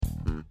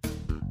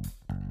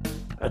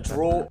A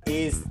draw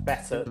is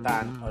better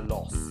than a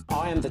loss.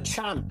 I am the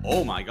champ.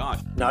 Oh my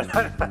gosh. No, I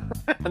didn't.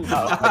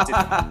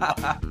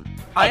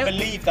 I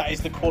believe that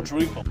is the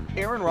quadruple.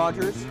 Aaron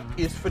Rodgers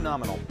is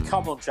phenomenal.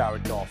 Come on,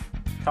 Jared Goff.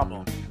 Come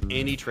on.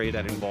 Any trade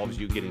that involves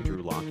you getting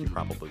Drew Lock, you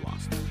probably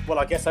lost. Well,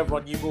 I guess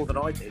everyone knew more than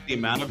I did. The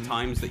amount of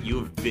times that you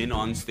have been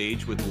on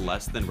stage with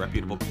less than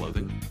reputable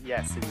clothing.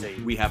 Yes,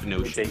 indeed. We have no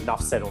Indeed, shame.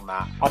 enough said on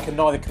that. I can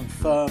neither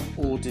confirm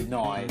or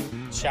deny.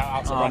 Shout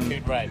out to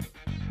Raccoon Red.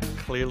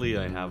 Clearly,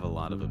 I have a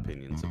lot of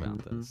opinions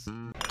about this.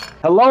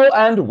 Hello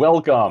and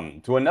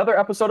welcome to another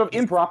episode of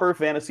Improper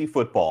Fantasy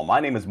Football. My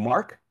name is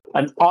Mark.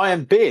 And I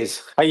am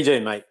Biz. How you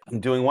doing, mate?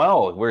 I'm doing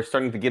well. We're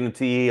starting to get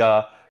into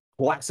the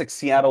classic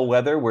Seattle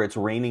weather where it's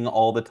raining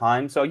all the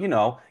time. So, you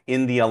know,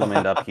 in the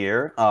element up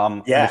here. I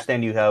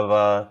understand you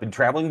have been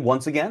traveling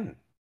once again.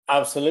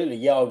 Absolutely.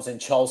 Yeah, I was in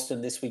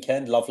Charleston this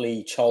weekend.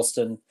 Lovely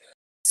Charleston.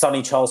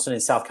 Sunny Charleston in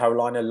South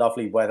Carolina,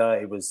 lovely weather.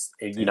 It was,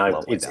 it's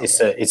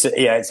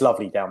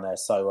lovely down there.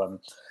 So,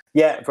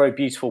 very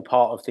beautiful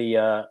part of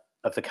the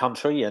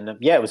country, and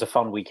it was a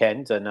fun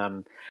weekend,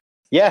 and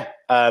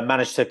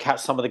managed to catch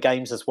some of the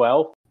games as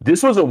well.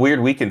 This was a weird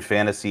week in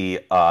fantasy,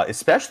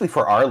 especially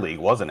for our league,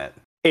 wasn't it?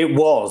 It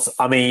was.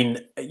 I mean,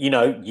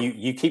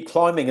 you keep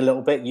climbing a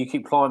little bit. You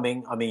keep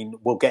climbing. I mean,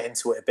 we'll get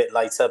into it a bit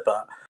later,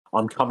 but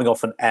I'm coming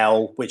off an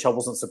L, which I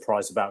wasn't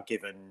surprised about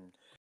given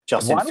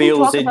Justin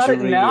Fields injury. Why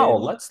don't we talk about it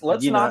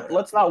now?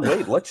 Let's not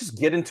wait. Let's just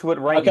get into it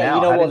right now.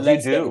 You know what?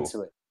 Let's get into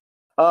it.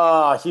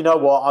 You know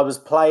what? I was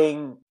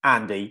playing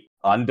Andy.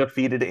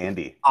 Undefeated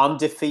Andy,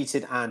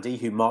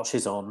 who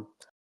marches on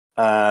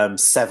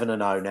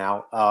 7-0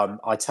 now.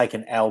 I take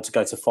an L to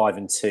go to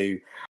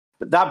 5-2.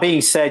 But that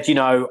being said,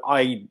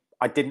 I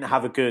didn't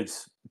have a good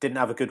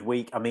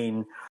week. I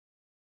mean,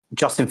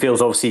 Justin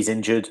Fields obviously is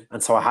injured,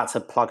 and so I had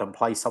to plug and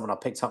play someone. I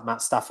picked up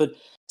Matt Stafford.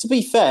 To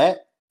be fair,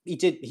 he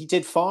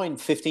did fine.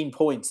 15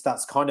 points.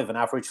 That's kind of an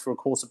average for a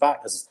quarterback.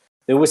 As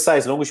they always say,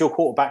 as long as your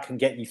quarterback can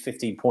get you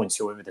 15 points,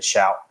 you're in with a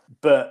shout.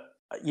 But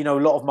a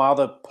lot of my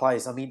other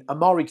players, I mean,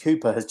 Amari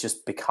Cooper has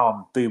just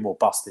become boom or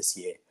bust this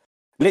year.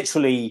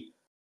 Literally,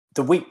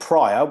 the week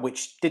prior,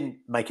 which didn't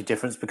make a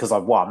difference because I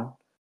won,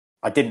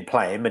 I didn't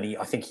play him, and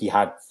I think he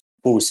had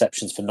 4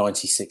 receptions for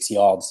 96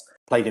 yards.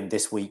 Played him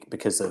this week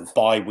because of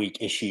bye week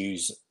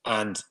issues,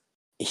 and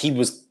he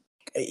was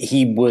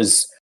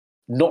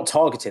not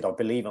targeted, I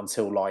believe,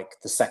 until like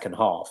the second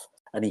half,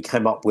 and he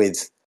came up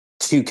with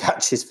 2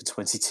 catches for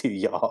 22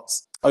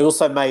 yards. I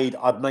made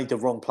the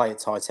wrong play at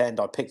tight end.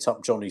 I picked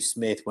up Jonnu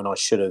Smith when I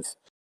should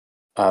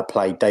have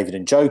played David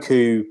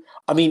Njoku.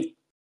 I mean,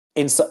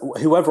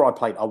 whoever I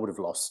played, I would have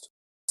lost.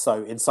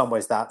 So in some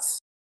ways,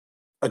 that's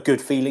a good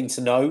feeling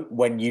to know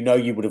when you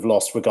would have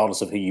lost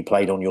regardless of who you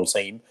played on your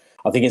team.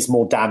 I think it's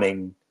more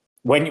damning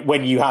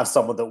when you have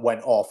someone that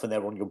went off and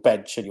they're on your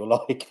bench and you're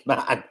like,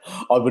 man,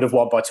 I would have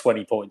won by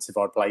 20 points if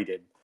I played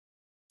him.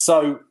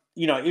 So,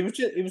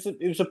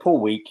 it was a poor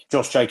week.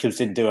 Josh Jacobs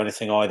didn't do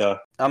anything either.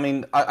 I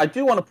mean, I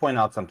do want to point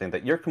out something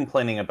that you're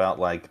complaining about,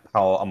 like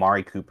how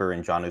Amari Cooper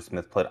and Jonnu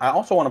Smith played. I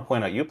also want to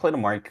point out you played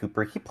Amari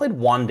Cooper. He played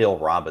Wan'Dale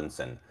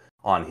Robinson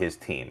on his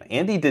team.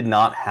 Andy did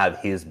not have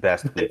his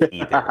best week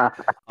either.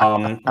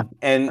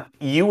 And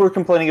you were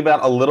complaining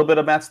about a little bit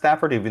of Matt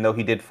Stafford, even though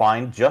he did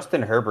fine.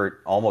 Justin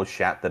Herbert almost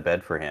shat the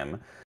bed for him.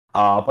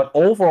 But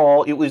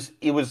overall, it was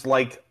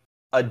like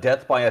a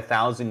death by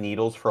 1,000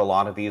 needles for a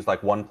lot of these.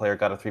 Like one player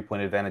got a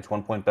 3-point advantage,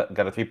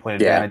 got a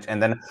 3-point advantage,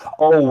 and then,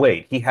 oh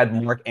wait, he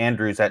had Mark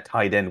Andrews at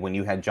tight end when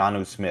you had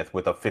Jonnu Smith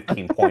with a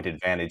 15-point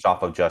advantage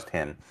off of just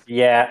him.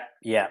 Yeah.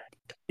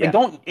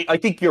 I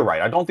think you're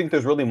right. I don't think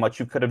there's really much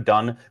you could have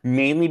done,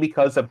 mainly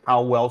because of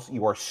how well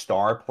your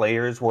star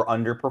players were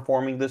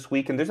underperforming this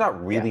week, and there's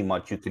not really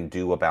much you can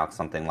do about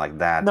something like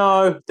that.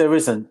 No, there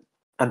isn't.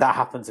 And that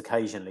happens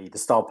occasionally. The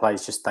star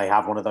players they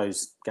have one of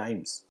those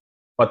games.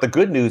 But the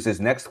good news is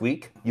next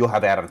week, you'll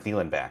have Adam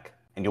Thielen back,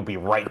 and you'll be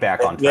right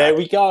back on track. There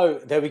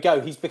we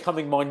go. He's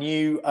becoming my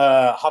new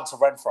Hunter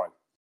Renfro.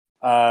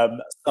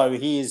 So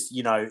he is,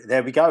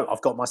 there we go.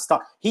 I've got my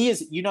stuff. He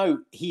is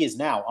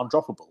now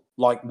undroppable.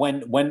 Like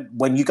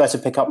when you go to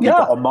pick up people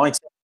on my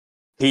team,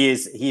 he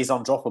is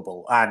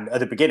undroppable. And at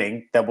the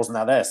beginning, there wasn't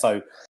that there.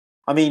 So,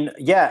 I mean,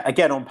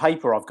 again, on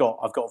paper, I've got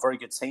a very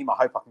good team. I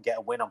hope I can get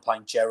a win. I'm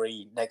playing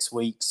Jerry next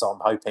week, so I'm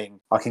hoping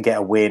I can get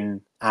a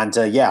win. And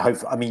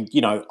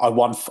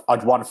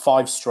I'd won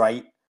 5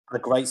 straight. A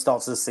great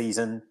start to the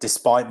season,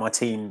 despite my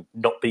team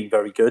not being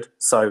very good.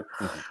 So,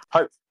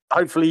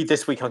 hopefully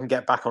this week I can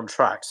get back on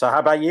track. So how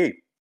about you?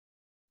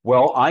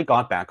 Well, I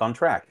got back on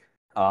track.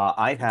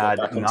 I had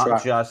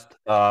not just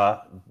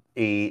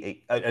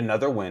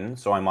another win,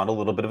 so I'm on a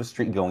little bit of a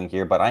streak going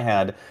here, but I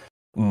had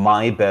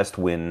my best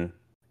win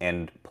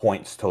and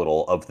points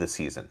total of the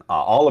season.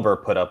 Oliver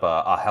put up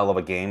a hell of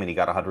a game, and he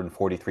got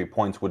 143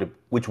 points,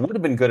 which would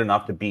have been good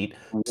enough to beat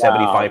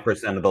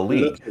 75% of the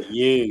league. Look at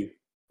you.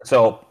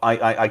 So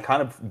I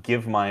kind of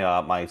give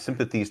my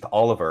sympathies to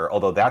Oliver,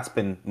 although that's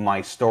been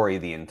my story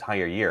the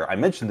entire year. I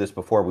mentioned this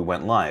before we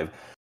went live.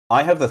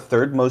 I have the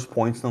 3rd most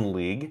points in the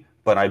league,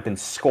 but I've been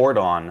scored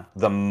on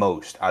the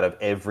most out of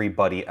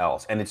everybody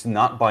else, and it's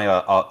not by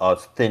a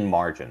thin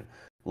margin.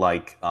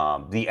 Like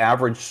the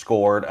average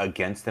scored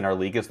against in our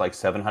league is like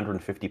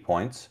 750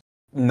 points.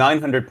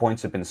 900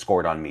 points have been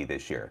scored on me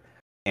this year,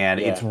 and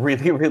it's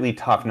really, really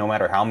tough, no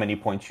matter how many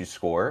points you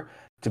score,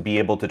 to be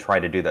able to try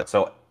to do that.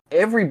 So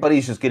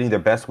everybody's just getting their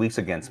best weeks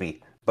against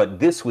me.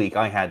 But this week,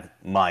 I had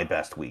my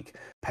best week.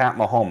 Pat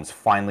Mahomes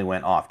finally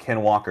went off.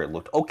 Ken Walker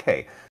looked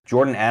okay.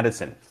 Jordan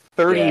Addison,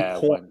 30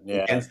 points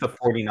against the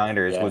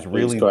 49ers was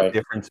really the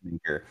difference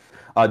maker.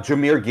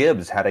 Jahmyr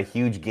Gibbs had a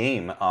huge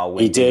game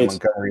when David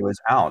Montgomery was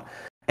out.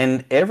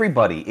 And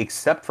everybody,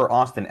 except for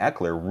Austin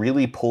Eckler,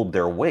 really pulled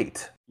their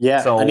weight.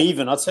 Yeah, so, and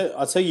even, I'll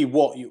tell you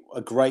what, a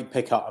great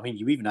pickup. I mean,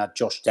 you even had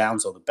Josh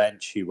Downs on the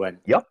bench who went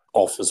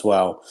off as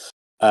well.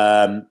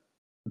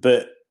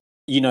 But...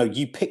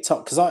 you picked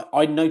up, because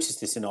I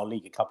noticed this in our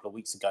league a couple of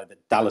weeks ago, that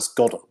Dallas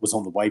Goedert was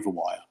on the waiver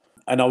wire.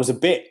 And I was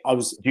Do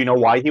you know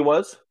why he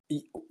was?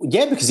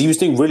 Yeah, because he was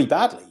doing really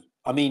badly.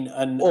 I mean,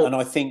 and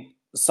I think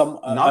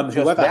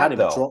whoever had him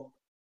dropped.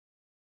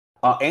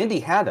 Andy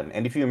had him.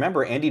 And if you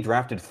remember, Andy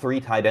drafted 3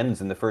 tight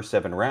ends in the first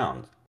 7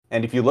 rounds.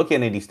 And if you look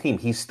at Andy's team,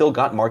 he's still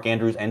got Mark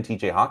Andrews and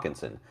TJ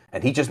Hawkinson.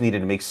 And he just needed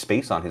to make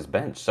space on his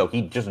bench. So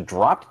he just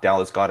dropped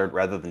Dallas Goedert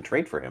rather than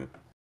trade for him.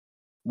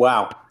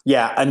 Wow.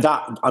 Yeah, and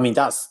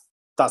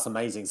that's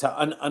amazing. So,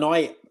 and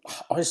I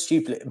was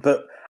stupid,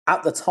 but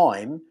at the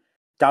time,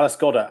 Dallas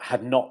Goedert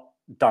had not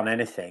done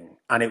anything,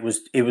 and it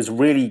was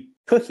really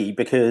cookie,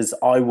 because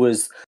I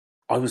was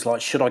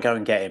like, should I go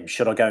and get him?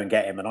 Should I go and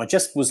get him? And I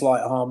just was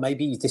like, oh,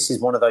 maybe this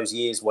is one of those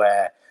years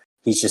where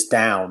he's just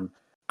down.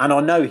 And I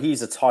know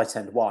he's a tight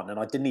end one, and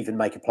I didn't even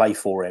make a play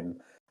for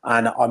him.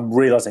 And I'm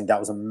realizing that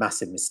was a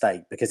massive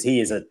mistake, because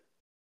he's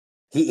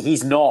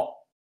not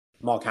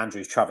Mark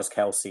Andrews, Travis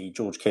Kelce,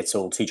 George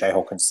Kittle, TJ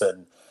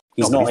Hawkinson.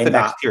 He's not in that.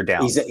 Next tier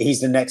down.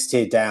 He's the next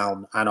tier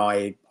down, and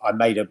I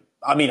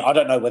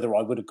don't know whether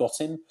I would have got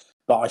him,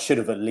 but I should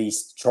have at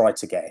least tried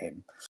to get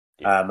him.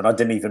 And I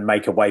didn't even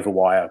make a waiver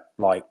wire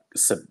like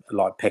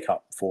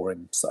pickup for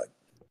him. So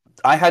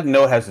I had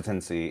no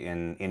hesitancy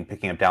in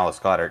picking up Dallas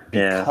Goedert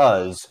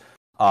because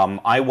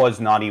I was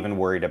not even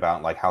worried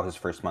about like how his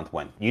first month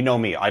went. You know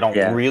me, I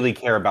don't really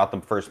care about the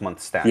first month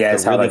stats. Yeah,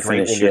 it's how they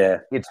finish.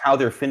 It's how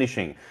they're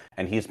finishing.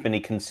 And he's been a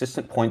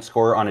consistent point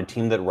scorer on a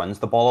team that runs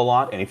the ball a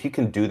lot. And if you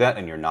can do that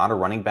and you're not a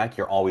running back,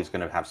 you're always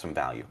going to have some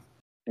value.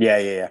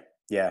 Yeah.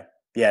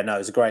 No,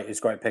 it's a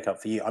great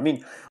pickup for you. I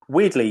mean,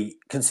 weirdly,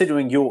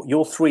 considering you're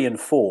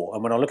 3-4,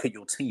 and when I look at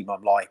your team,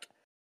 I'm like,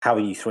 how are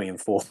you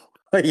 3-4?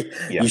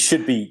 You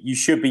should be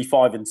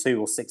 5-2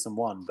 or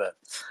 6-1. But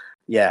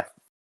yeah.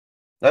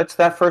 That's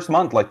that first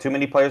month. Like, too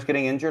many players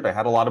getting injured. I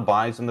had a lot of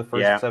buys in the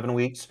first 7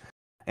 weeks.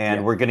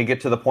 And we're going to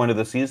get to the point of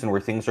the season where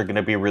things are going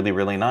to be really,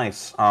 really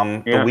nice.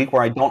 The week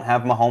where I don't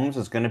have Mahomes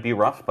is going to be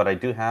rough, but I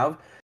do have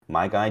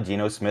my guy,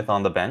 Geno Smith,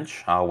 on the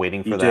bench,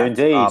 waiting for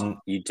that.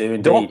 You do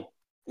indeed.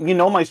 You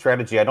know my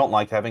strategy. I don't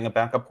like having a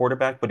backup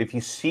quarterback, but if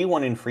you see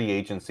one in free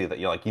agency that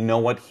you're like, you know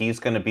what, he's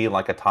going to be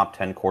like a top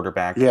 10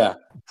 quarterback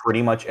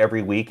pretty much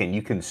every week, and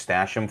you can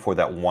stash him for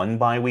that one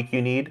bye week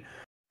you need.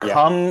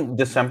 Come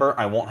December,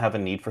 I won't have a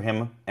need for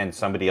him, and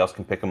somebody else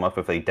can pick him up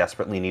if they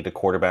desperately need a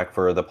quarterback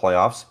for the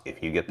playoffs,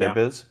 if you get there,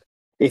 Biz.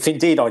 If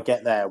indeed I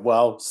get there,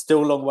 well,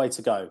 still a long way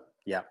to go.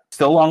 Yeah.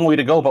 Still a long way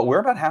to go, but we're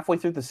about halfway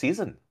through the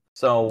season.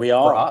 So we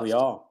are.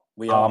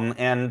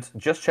 And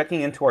just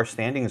checking into our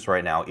standings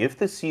right now, if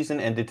the season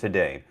ended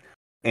today,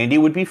 Andy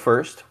would be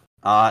first,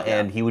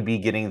 and he would be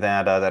getting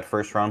that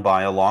first round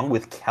bye along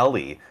with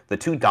Kelly, the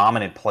two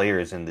dominant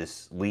players in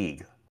this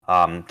league.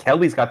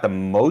 Kelly's got the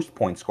most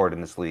points scored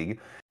in this league.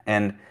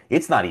 And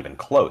it's not even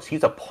close.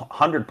 He's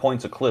 100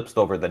 points eclipsed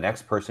over the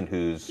next person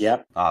who's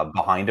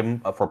behind him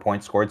for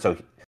points scored. So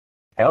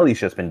Kelly's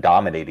just been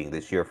dominating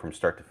this year from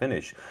start to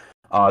finish.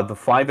 The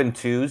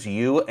 5-2s,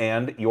 you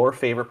and your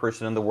favorite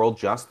person in the world,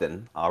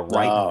 Justin,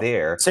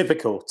 there.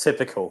 Typical.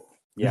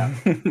 Yeah.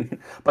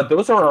 But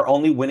those are our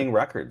only winning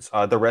records.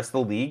 The rest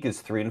of the league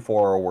is 3-4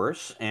 or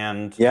worse.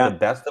 And the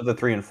best of the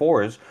 3 and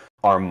 4s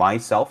are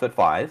myself at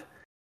 5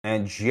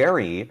 and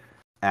Jerry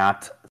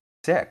at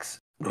 6.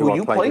 Who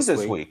you played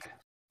this week.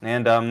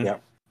 And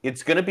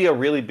it's going to be a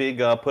really big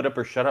put up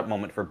or shut up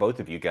moment for both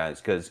of you guys,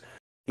 because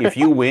if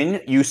you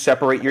win, you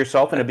separate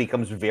yourself and it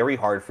becomes very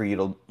hard for you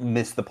to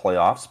miss the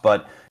playoffs.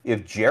 But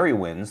if Jerry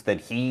wins, then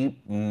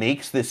he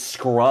makes this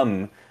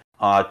scrum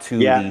to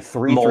the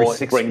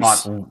 3-6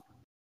 spot.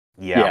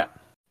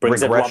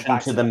 Brings regression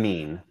to the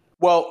mean.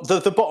 Well,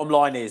 the bottom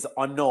line is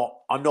I'm not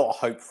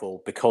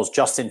hopeful, because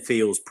Justin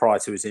Fields prior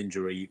to his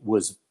injury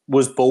was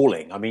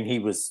balling. I mean, he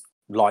was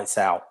lights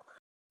out.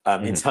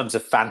 In terms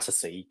of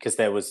fantasy, because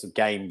there was a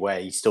game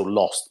where he still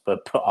lost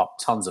but put up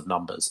tons of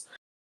numbers.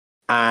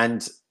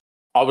 And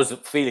I was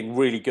feeling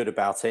really good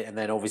about it. And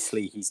then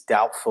obviously he's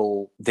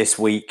doubtful this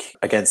week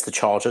against the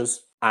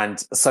Chargers.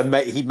 And so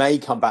he may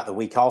come back the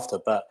week after.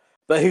 But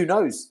who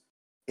knows?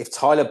 If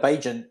Tyler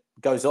Bagent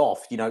goes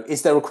off,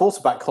 is there a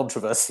quarterback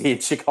controversy in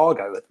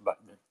Chicago at the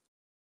moment?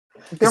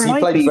 Because he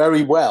played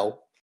very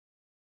well.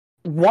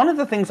 One of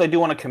the things I do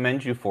want to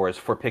commend you for is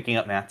for picking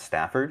up Matt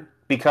Stafford,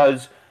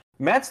 because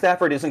Matt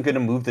Stafford isn't going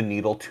to move the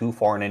needle too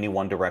far in any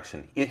one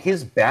direction.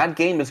 His bad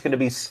game is going to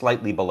be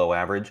slightly below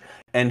average,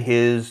 and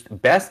his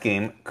best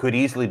game could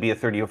easily be a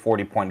 30 or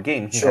 40-point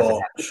game. He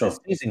hasn't had it this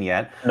season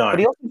yet, but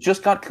he also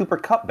just got Cooper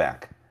Kupp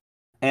back.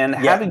 And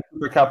having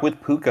Cooper Kupp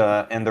with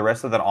Puka and the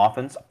rest of that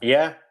offense,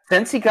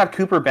 since he got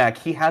Cooper back,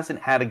 he hasn't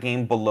had a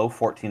game below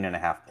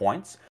 14.5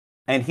 points.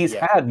 And he's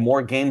had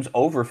more games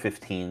over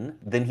 15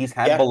 than he's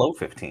had below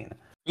 15.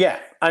 Yeah,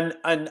 and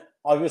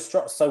I was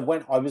so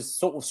when I was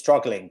sort of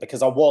struggling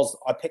because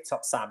I picked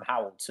up Sam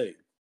Howell too.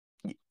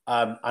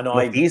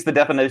 He's the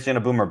definition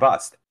of boomer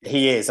bust.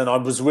 He is, and I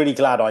was really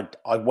glad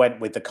I went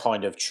with the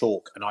kind of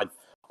chalk, and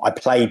I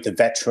played the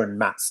veteran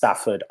Matt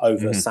Stafford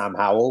over Sam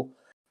Howell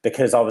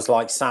because I was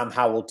like, Sam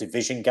Howell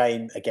division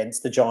game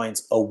against the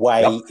Giants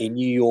away in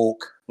New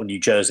York or New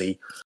Jersey.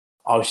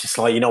 I was just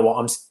like, you know what,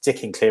 I'm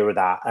sticking clear of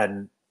that.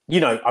 And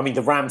I mean,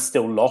 the Rams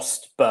still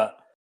lost, but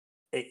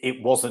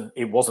it wasn't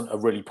a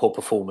really poor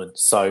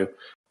performance. So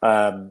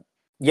it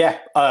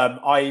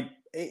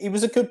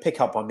was a good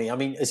pickup on me. I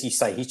mean, as you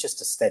say, he's a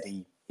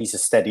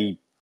steady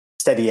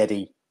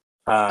Eddie.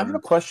 I have a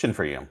question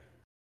for you.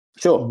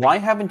 Sure. Why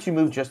haven't you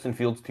moved Justin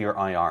Fields to your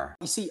IR?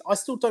 You see, I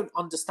still don't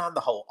understand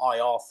the whole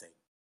IR thing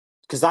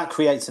because that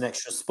creates an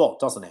extra spot,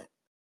 doesn't it?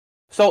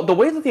 So the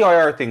way that the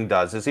IR thing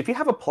does is if you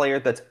have a player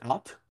that's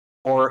out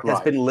or has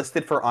been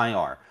listed for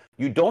IR,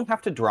 you don't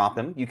have to drop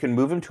him. You can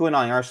move him to an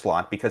IR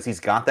slot because he's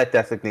got that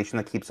designation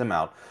that keeps him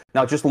out.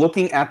 Now, just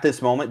looking at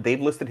this moment, they've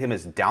listed him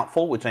as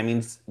doubtful, which I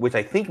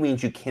think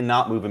means you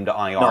cannot move him to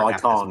IR at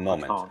this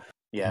moment. I can't.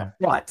 Yeah.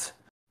 But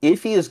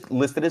if he is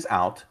listed as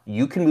out,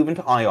 you can move him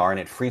to IR and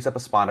it frees up a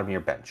spot on your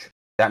bench.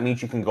 That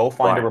means you can go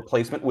find a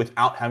replacement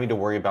without having to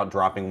worry about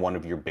dropping one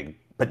of your big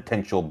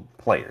potential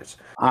players.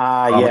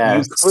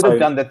 You could have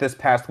done that this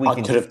past week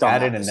and just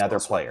added another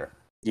player.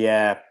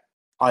 Yeah,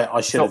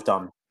 I should have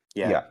done.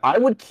 Yeah, I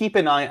would keep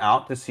an eye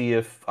out to see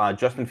if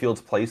Justin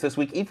Fields plays this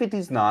week. If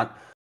he's not,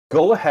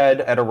 go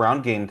ahead at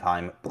around game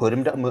time, put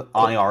him to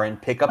IR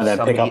and pick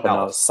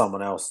up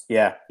someone else.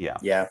 Yeah.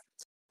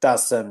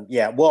 That's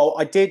yeah. Well,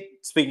 I did.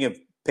 Speaking of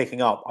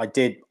picking up, I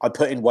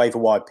put in waiver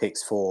wire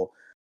picks for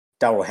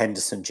Darrell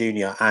Henderson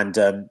Jr.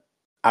 and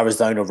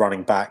Arizona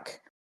running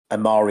back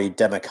Amari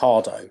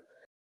DeMarcado,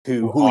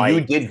 who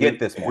you did get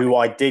this morning. Who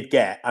I did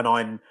get,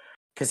 and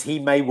because he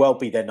may well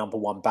be their number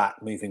one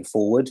back moving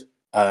forward.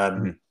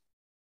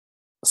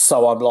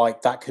 So I'm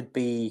like, that could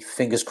be,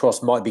 fingers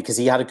crossed, might be, because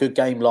he had a good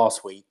game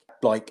last week.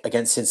 Like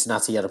against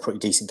Cincinnati, he had a pretty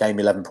decent game,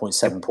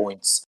 11.7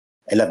 points,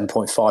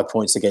 11.5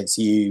 points against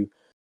you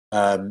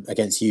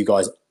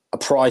guys.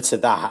 Prior to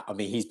that, I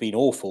mean, he's been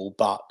awful,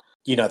 but,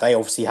 they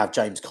obviously have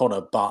James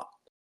Conner, but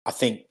I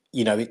think,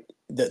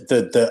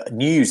 the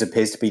news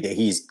appears to be that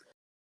he's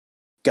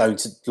going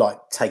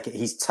to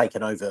he's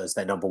taken over as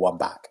their number one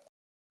back.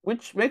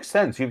 Which makes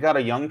sense. You've got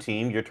a young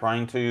team. You're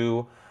trying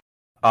to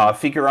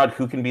figure out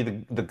who can be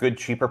the good,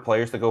 cheaper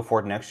players to go for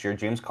it next year.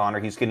 James Conner,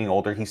 he's getting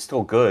older. He's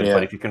still good,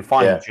 but if you can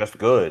find just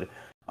good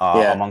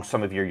among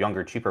some of your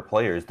younger, cheaper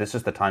players, this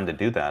is the time to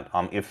do that.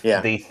 If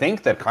they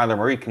think that Kyler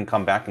Murray can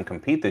come back and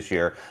compete this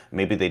year,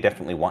 maybe they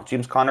definitely want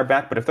James Conner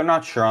back. But if they're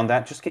not sure on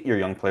that, just get your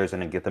young players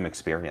in and get them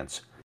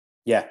experience.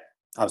 Yeah,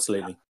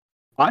 absolutely.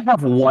 I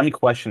have one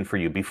question for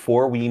you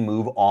before we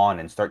move on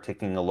and start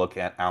taking a look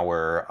at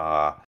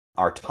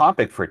our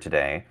topic for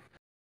today.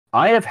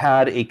 I have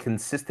had a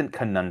consistent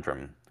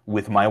conundrum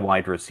with my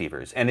wide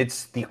receivers, and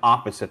it's the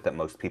opposite that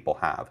most people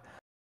have.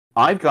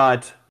 I've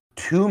got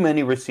too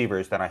many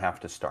receivers that I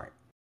have to start.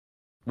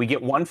 We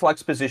get one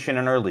flex position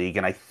in our league,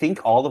 and I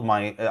think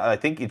I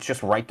think it's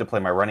just right to play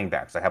my running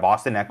backs. I have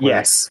Austin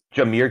Eckler,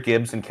 Jahmyr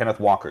Gibbs, and Kenneth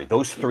Walker.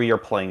 Those three are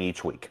playing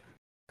each week.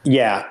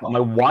 Yeah. My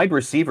wide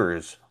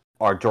receivers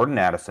are Jordan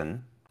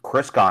Addison,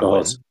 Chris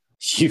Godwin,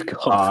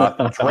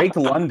 Drake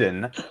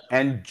London,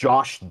 and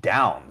Josh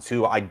Downs,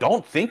 who I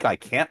don't think I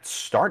can't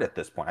start at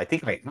this point. I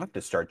think I have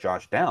to start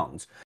Josh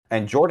Downs.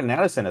 And Jordan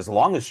Addison, as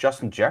long as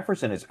Justin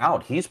Jefferson is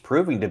out, he's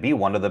proving to be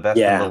one of the best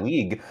in the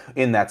league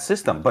in that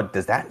system. But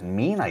does that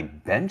mean I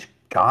bench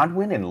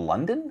Godwin in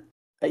London?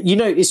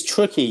 It's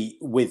tricky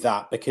with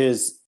that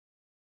because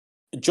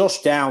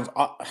Josh Downs.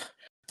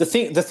 The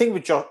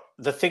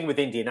thing with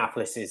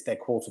Indianapolis is their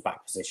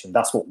quarterback position.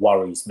 That's what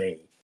worries me.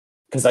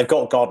 Because they've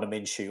got Gardner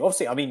Minshew.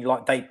 Obviously, I mean,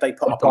 like they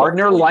put up.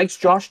 Gardner likes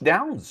Josh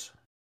Downs.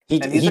 He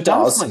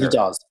does. He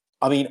does.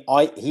 I mean,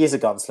 he is a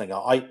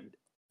gunslinger.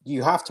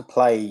 You have to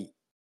play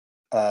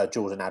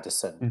Jordan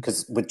Addison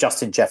because with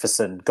Justin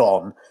Jefferson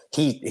gone,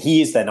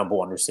 he is their number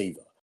one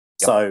receiver.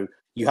 Yep. So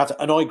you have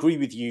to. And I agree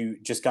with you.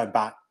 Just going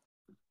back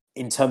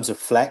in terms of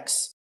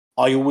flex,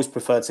 I always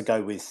prefer to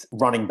go with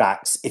running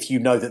backs if you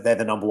know that they're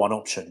the number one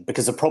option.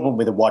 Because the problem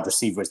with a wide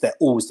receiver is they're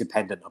always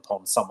dependent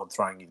upon someone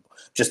throwing you.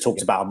 Just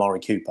talked about Amari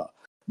Cooper.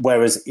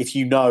 Whereas if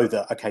you know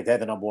that, okay, they're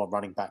the number one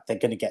running back, they're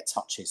going to get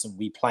touches and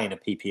we play in a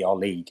PPR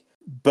league.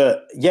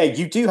 But yeah,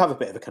 you do have a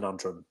bit of a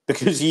conundrum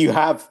because you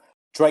have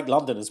Drake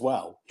London as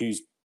well,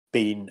 who's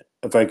been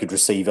a very good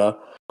receiver,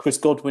 Chris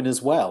Godwin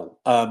as well.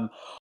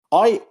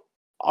 I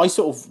I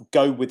sort of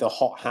go with a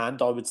hot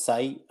hand, I would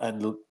say.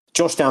 And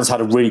Josh Downs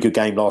had a really good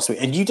game last week,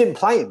 and you didn't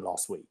play him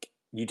last week.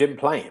 You didn't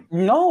play him.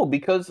 No,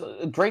 because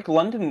Drake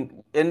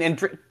London,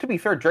 to be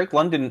fair, Drake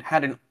London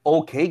had an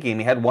okay game.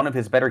 He had one of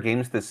his better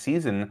games this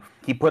season.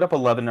 He put up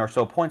 11 or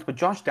so points, but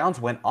Josh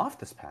Downs went off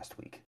this past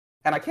week.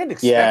 And I can't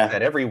expect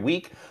that every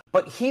week,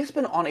 but he's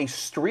been on a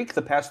streak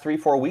the past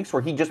 3-4 weeks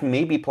where he just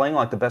may be playing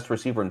like the best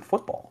receiver in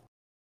football.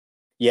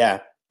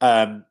 Yeah.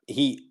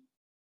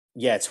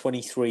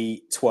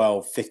 23,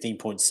 12,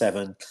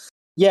 15.7.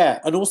 Yeah,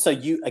 and also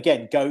you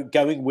again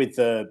going with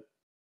the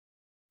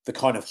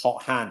kind of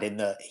hot hand in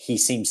that he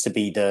seems to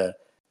be the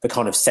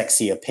kind of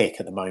sexier pick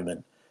at the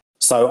moment.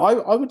 So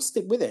I would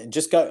stick with it and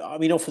just go. I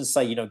mean, often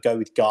say, go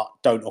with gut.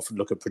 Don't often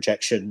look at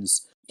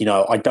projections.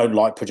 I don't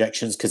like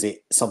projections because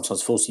it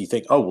sometimes forces you to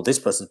think, oh, well, this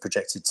person's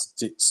projected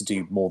to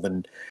do more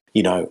than,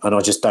 and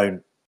I just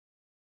don't.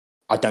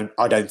 I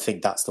don't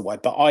think that's the way.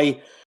 But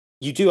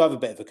you do have a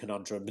bit of a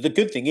conundrum. But the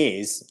good thing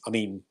is, I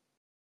mean,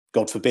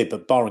 God forbid,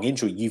 but barring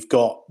injury, you've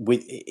got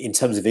in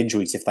terms of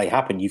injuries, if they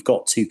happen, you've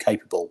got two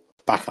capable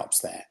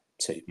backups there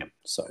too. Yep.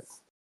 So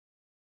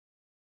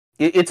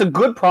it's a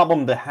good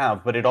problem to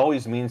have, but it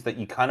always means that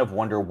you kind of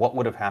wonder what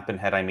would have happened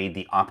had I made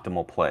the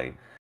optimal play.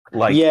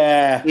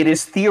 It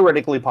is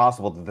theoretically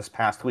possible that this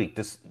past week,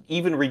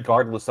 even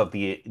regardless of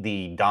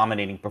the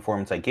dominating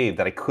performance I gave,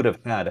 that I could have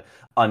had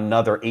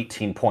another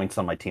 18 points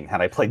on my team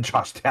had I played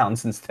Josh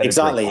Downs instead.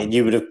 Exactly, and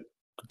you would have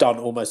done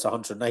almost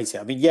 180.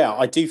 I mean,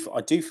 I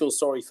do feel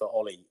sorry for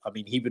Ollie. I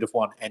mean, he would have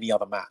won any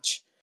other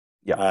match.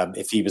 Yeah,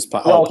 if he was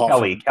apart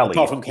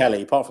from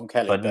Kelly,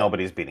 but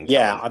nobody's beating.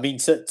 Yeah, Kelly. I mean,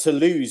 to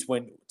lose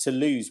when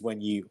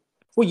you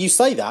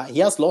say that he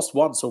has lost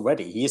once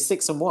already. He is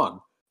 6-1.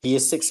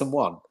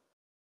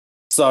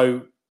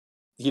 So,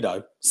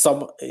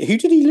 who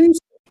did he lose?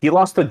 He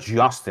lost to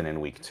Justin in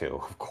week 2,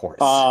 of course.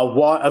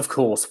 Why? Of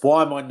course.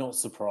 Why am I not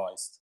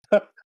surprised?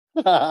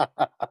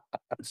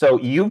 So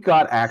you've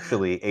got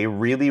actually a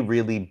really,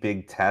 really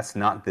big test,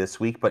 not this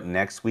week, but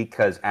next week,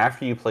 because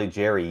after you play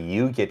Jerry,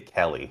 you get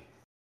Kelly.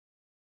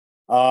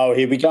 Oh,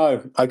 here we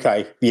go.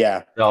 Okay,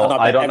 yeah. So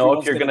I don't know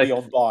if you're going to be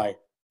on bye.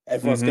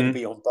 Everyone's going to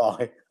be on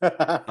bye.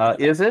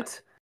 Is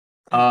it?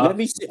 Let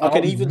me see. I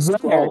can even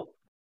scroll.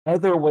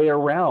 Other way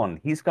around.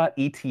 He's got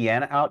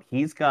ETN out.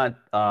 He's got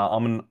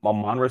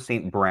Amon-Ra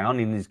St. Brown,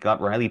 and he's got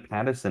Riley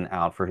Patterson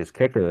out for his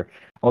kicker.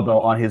 Although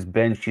on his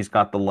bench, he's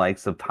got the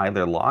likes of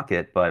Tyler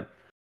Lockett. But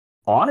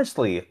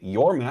honestly,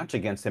 your match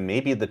against him may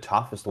be the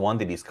toughest one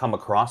that he's come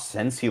across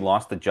since he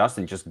lost to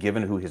Justin, just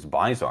given who his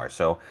buys are.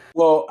 So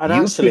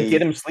could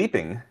get him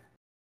sleeping.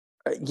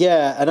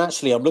 Yeah, and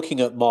actually, I'm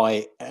looking at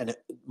my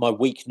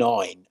week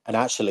 9, and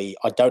actually,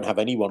 I don't have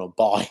anyone on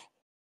buy.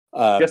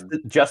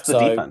 Just the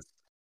defense.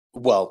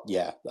 Well,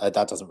 yeah,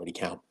 that doesn't really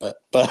count, but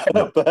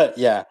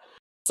yeah.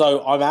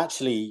 So I'm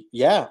actually,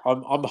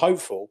 I'm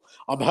hopeful.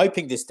 I'm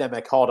hoping this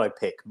Demecado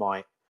pick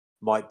might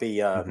be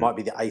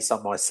the ace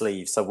up my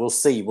sleeve. So we'll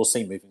see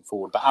moving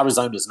forward. But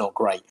Arizona's not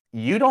great.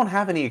 You don't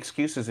have any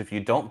excuses if you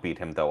don't beat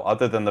him, though,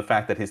 other than the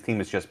fact that his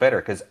team is just better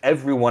because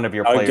every one of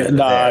your players is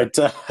there.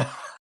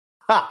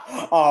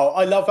 Oh,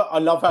 I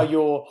love how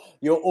you're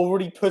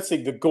already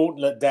putting the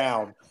gauntlet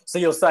down. So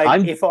you're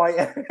saying if I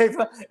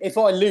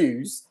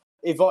lose.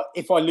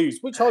 If I lose,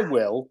 which I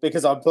will,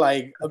 because I'm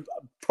playing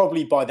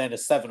probably by then a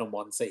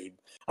 7-1 team,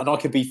 and I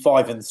could be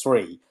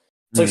 5-3.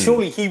 So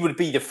surely he would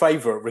be the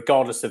favourite,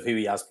 regardless of who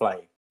he has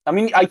playing. I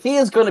mean, he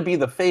is going to be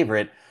the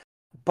favourite,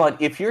 but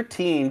if your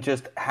team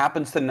just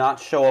happens to not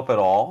show up at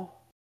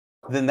all,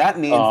 then that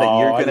means that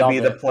you're going to be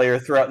the player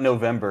throughout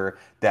November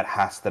that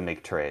has to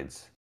make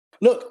trades.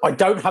 Look, I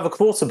don't have a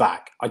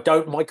quarterback.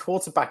 My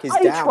quarterback is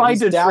down. I tried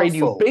to trade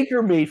you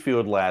Baker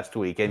Mayfield last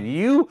week, and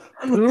you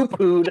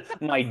poo-pooed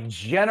my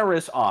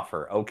generous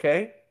offer,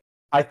 okay?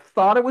 I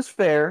thought it was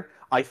fair.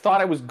 I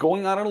thought I was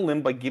going out on a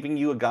limb by giving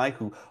you a guy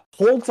who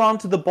holds on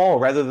to the ball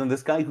rather than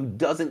this guy who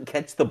doesn't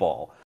catch the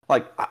ball.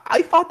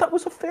 I thought that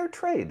was a fair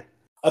trade.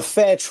 A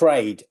fair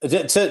trade. To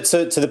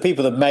the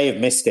people that may have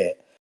missed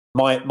it,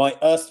 my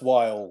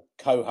erstwhile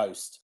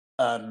co-host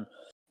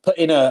put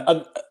in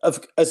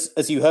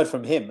as you heard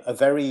from him, a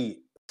very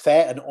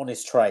fair and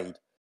honest trade.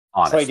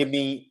 Traded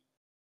me.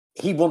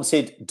 He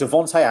wanted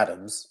Devontae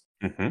Adams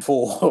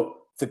for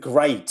the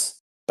great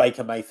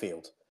Baker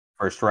Mayfield.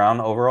 First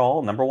round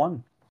overall, number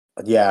 1.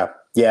 Yeah,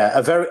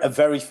 a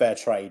very fair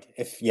trade.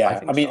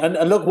 I mean, so.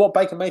 And look what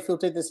Baker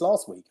Mayfield did this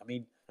last week. I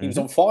mean, he was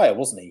on fire,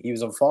 wasn't he? He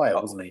was on fire,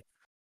 wasn't he?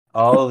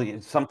 Oh,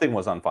 something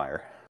was on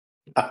fire.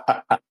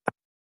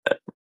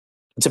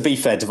 To be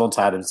fair, Devontae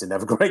Adams didn't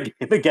have a great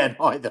game again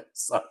either.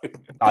 So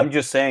I'm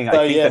just saying,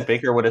 I think that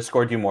Baker would have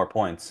scored you more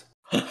points.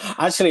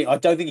 Actually, I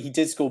don't think he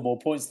did score more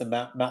points than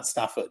Matt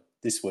Stafford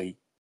this week.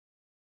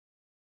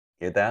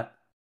 Hear that?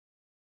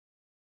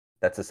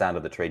 That's the sound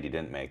of the trade you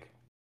didn't make.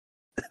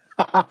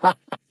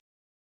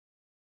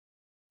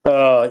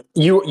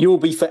 You'll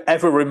be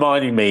forever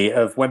reminding me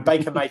of when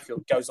Baker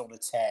Mayfield goes on a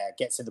tear,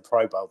 gets in the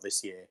Pro Bowl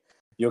this year.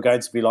 You're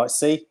going to be like,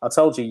 see, I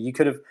told you, he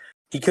could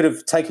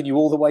have taken you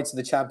all the way to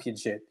the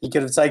championship. He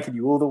could have taken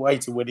you all the way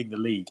to winning the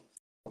league.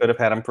 Could have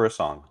had him for a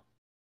song.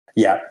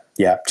 Yeah.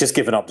 Just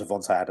giving up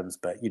Devontae Adams,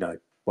 but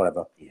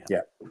whatever.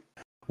 Yeah.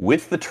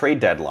 With the trade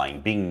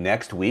deadline being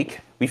next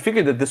week, we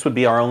figured that this would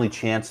be our only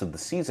chance of the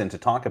season to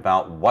talk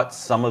about what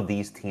some of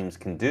these teams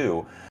can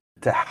do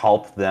to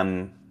help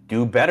them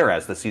do better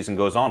as the season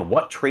goes on.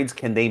 What trades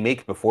can they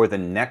make before the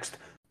next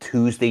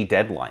Tuesday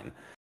deadline?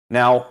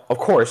 Now, of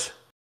course,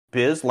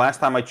 Biz, last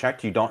time I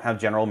checked, you don't have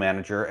general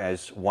manager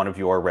as one of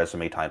your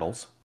resume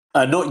titles.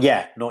 Not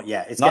yet.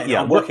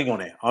 I'm working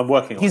on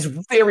it. He's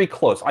very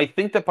close. I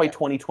think that by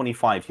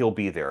 2025 he'll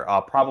be there,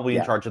 probably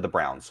in charge of the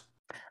Browns.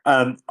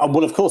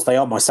 Well, of course, they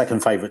are my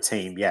second favorite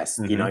team. Yes,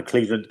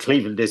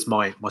 Cleveland is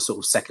my sort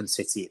of second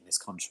city in this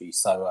country.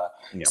 So,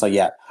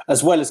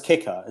 as well as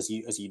kicker, as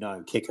you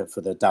know, kicker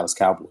for the Dallas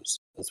Cowboys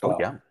as well. Oh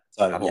yeah,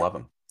 so, gotta love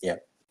him.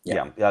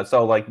 Yeah.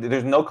 So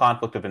there's no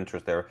conflict of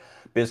interest there.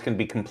 Biz can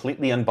be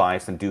completely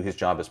unbiased and do his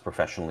job as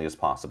professionally as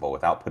possible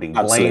without putting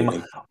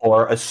blame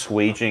or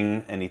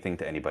assuaging anything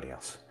to anybody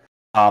else.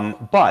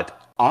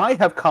 But I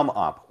have come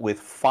up with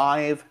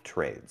 5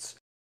 trades.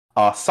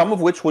 Some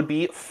of which would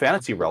be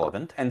fantasy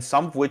relevant, and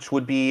some of which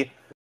would be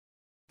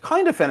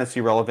kind of fantasy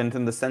relevant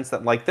in the sense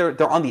that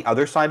they're on the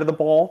other side of the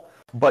ball,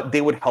 but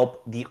they would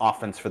help the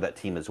offense for that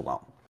team as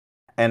well.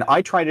 And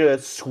I try to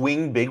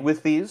swing big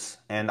with these,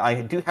 and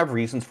I do have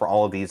reasons for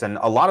all of these, and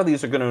a lot of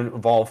these are going to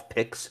involve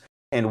picks,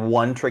 and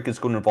one trick is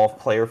going to involve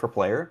player for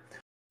player.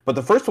 But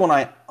the first one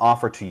I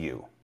offer to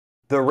you,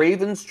 the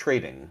Ravens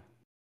trading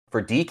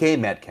for DK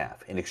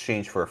Metcalf in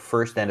exchange for a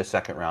first and a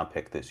second round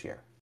pick this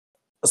year.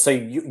 So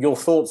your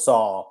thoughts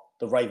are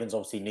the Ravens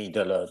obviously need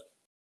a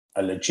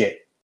legit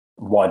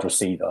wide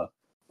receiver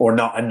or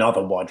not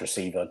another wide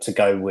receiver to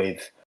go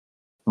with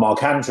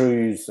Mark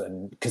Andrews,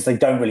 and because they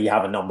don't really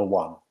have a number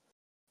one.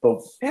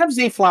 But they have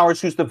Zay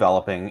Flowers who's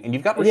developing, and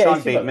you've got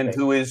Rashad Bateman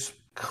who is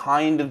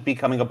kind of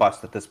becoming a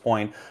bust at this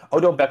point.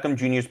 Odell Beckham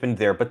Jr. has been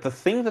there, but the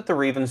thing that the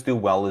Ravens do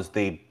well is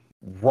they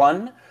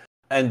run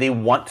and they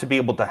want to be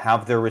able to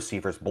have their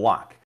receivers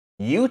block.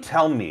 You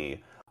tell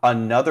me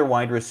another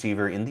wide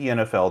receiver in the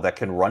NFL that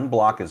can run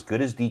block as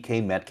good as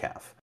DK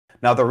Metcalf.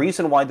 Now, the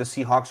reason why the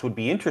Seahawks would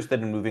be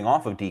interested in moving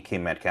off of DK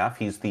Metcalf,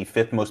 he's the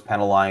 5th most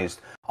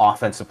penalized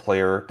offensive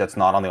player that's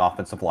not on the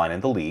offensive line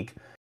in the league.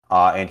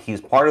 And he's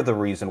part of the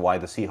reason why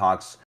the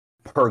Seahawks,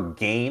 per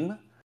game,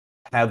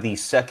 have the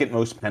 2nd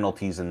most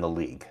penalties in the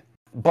league.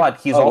 But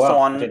he's also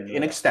on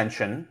an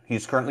extension.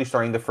 He's currently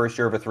starting the first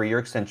year of a 3-year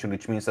extension,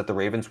 which means that the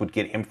Ravens would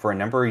get him for a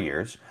number of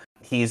years.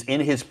 He's in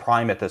his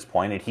prime at this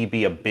point, and he'd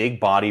be a big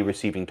body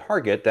receiving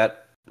target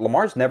that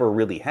Lamar's never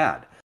really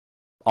had.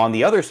 On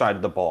the other side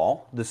of the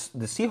ball, the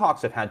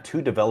Seahawks have had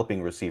 2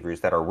 developing receivers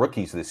that are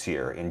rookies this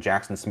year in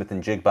Jackson Smith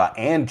and Jigba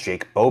and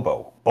Jake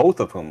Bobo, both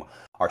of whom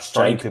are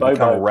starting to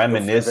become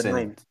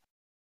reminiscent.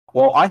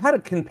 Well, I had a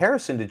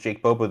comparison to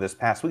Jake Bobo this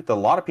past week that a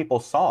lot of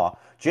people saw.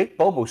 Jake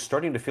Bobo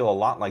starting to feel a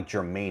lot like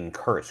Jermaine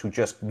Kearse, who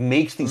just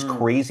makes these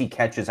crazy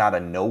catches out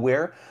of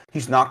nowhere.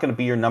 He's not going to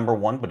be your number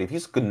 1, but if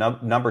he's good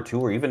number 2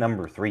 or even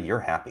number 3,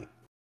 you're happy.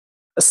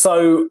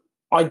 So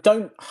I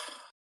don't.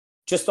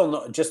 Just on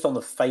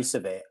the face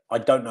of it, I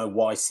don't know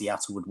why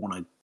Seattle would want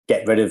to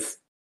get rid of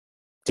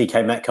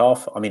DK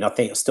Metcalf. I mean, I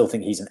still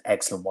think he's an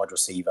excellent wide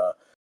receiver,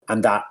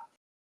 and that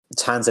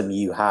tandem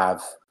you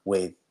have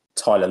with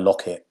Tyler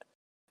Lockett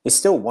is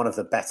still one of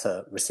the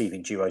better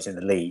receiving duos in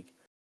the league.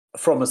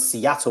 From a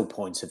Seattle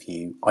point of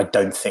view, I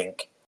don't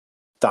think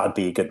that would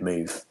be a good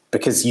move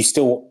because it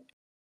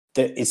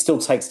still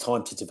takes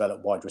time to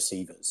develop wide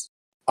receivers.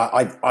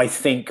 I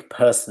think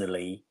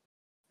personally,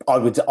 I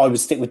would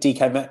stick with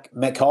DK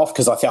Metcalf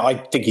because I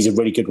think he's a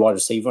really good wide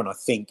receiver, and I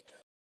think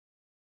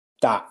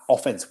that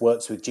offense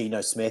works with Geno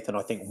Smith, and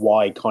I think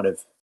why kind of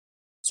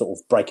sort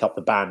of break up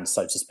the band,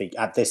 so to speak,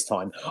 at this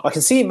time. I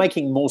can see it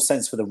making more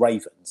sense for the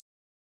Ravens,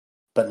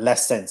 but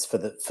less sense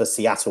for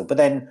Seattle. But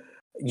then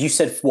you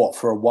said what,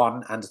 for a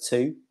 1 and a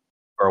 2?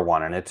 For a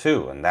 1 and a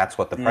 2, and that's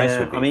what the price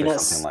would be for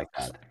something like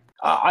that.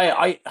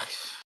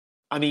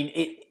 I mean,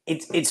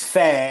 it's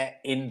fair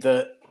in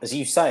that, as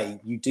you say,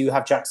 you do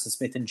have Jackson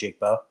Smith and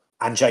Jigba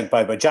and Jake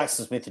Bobo.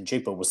 Jackson Smith and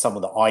Jigba was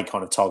someone that I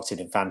kind of targeted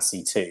in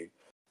fantasy too,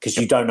 because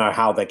you don't know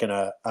how they're going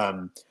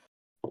to.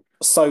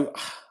 So,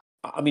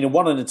 I mean, a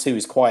 1 and a 2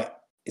 is quite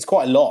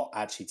a lot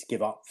actually to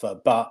give up for.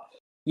 But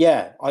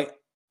yeah,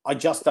 I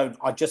just don't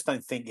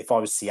think if I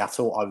was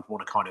Seattle, I would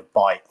want to kind of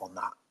bite on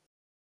that.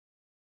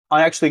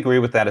 I actually agree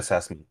with that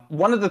assessment.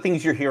 One of the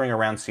things you're hearing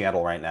around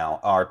Seattle right now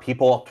are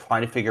people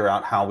trying to figure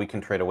out how we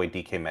can trade away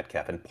DK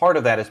Metcalf. And part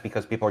of that is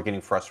because people are getting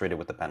frustrated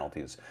with the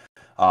penalties.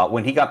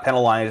 When he got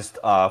penalized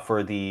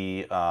for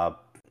the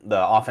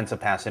offensive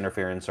pass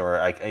interference,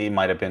 or it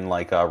might have been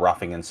like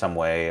roughing in some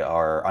way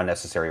or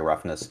unnecessary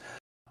roughness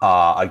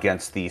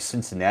against the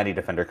Cincinnati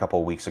defender a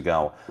couple of weeks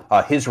ago,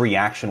 his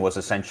reaction was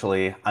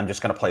essentially, I'm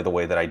just going to play the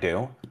way that I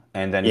do.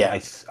 And then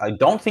I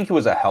don't think it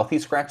was a healthy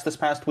scratch this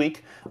past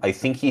week. I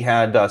think he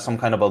had some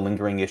kind of a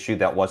lingering issue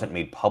that wasn't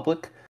made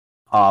public.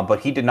 But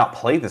he did not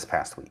play this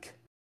past week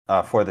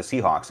for the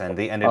Seahawks. And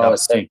they ended up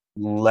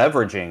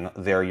leveraging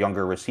their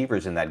younger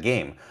receivers in that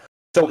game.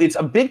 So it's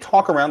a big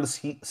talk around the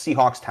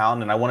Seahawks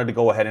town, and I wanted to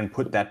go ahead and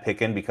put that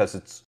pick in because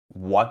it's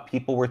what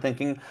people were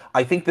thinking.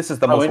 I think this is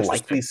the most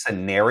likely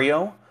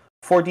scenario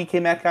for DK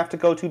Metcalf to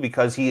go to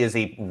because he is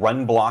a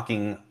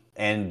run-blocking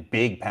and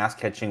big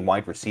pass-catching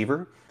wide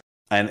receiver.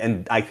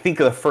 And I think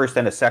the first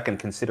and a second,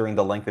 considering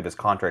the length of his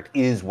contract,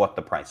 is what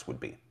the price would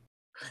be.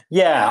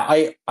 Yeah,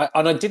 I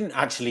didn't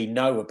actually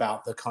know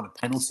about the kind of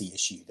penalty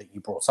issue that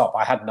you brought up.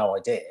 I had no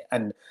idea,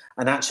 and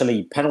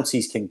actually,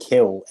 penalties can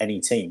kill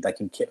any team. They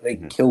can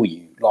kill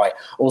you. Like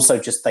also,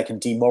 just they can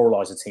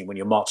demoralize a team when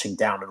you're marching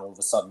down, and all of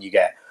a sudden you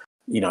get,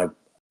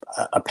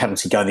 a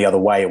penalty going the other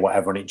way or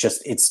whatever, and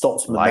it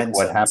stops momentum. Like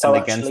what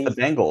happened against the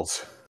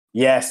Bengals.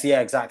 Yes,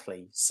 yeah,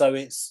 exactly. So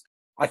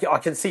I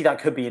can see that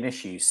could be an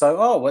issue.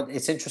 So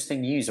it's interesting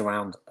news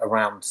around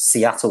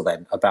Seattle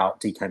then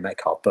about DK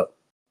Metcalf, but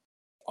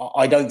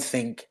I don't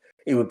think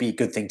it would be a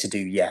good thing to do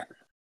yet.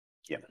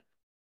 Yeah,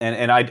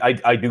 and I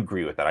do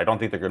agree with that. I don't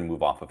think they're going to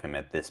move off of him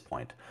at this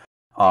point.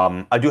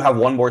 I do have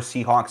one more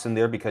Seahawks in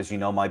there because you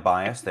know my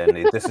bias,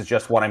 and this is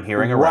just what I'm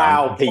hearing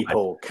around. Wow,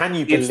 people, can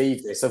you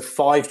believe this? Of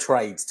 5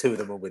 trades, 2 of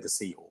them are with the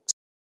Seahawks.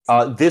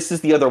 This is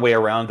the other way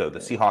around, though. The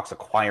Seahawks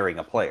acquiring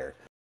a player.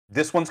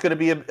 This one's going to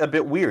be a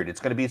bit weird. It's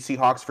going to be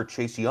Seahawks for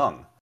Chase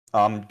Young,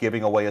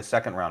 giving away a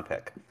second-round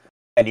pick.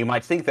 And you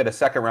might think that a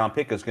second-round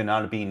pick is going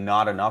to be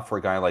not enough for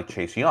a guy like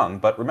Chase Young,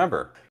 but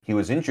remember, he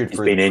was injured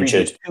for the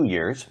previous 2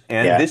 years,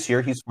 and this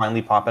year he's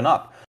finally popping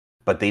up.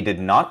 But they did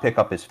not pick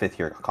up his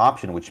 5th-year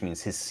option, which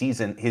means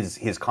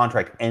his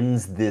contract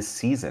ends this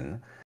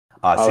season.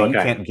 You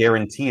can't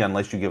guarantee,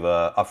 unless you give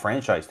a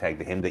franchise tag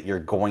to him, that you're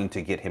going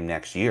to get him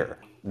next year.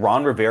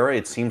 Ron Rivera,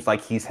 it seems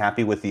like he's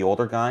happy with the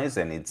older guys,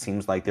 and it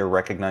seems like they're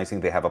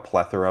recognizing they have a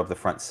plethora of the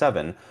front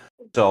 7.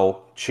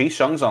 So Chase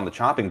Young's on the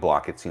chopping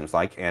block, it seems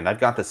like, and I've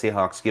got the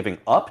Seahawks giving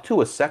up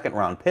to a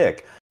second-round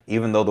pick,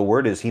 even though the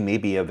word is he may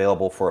be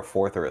available for a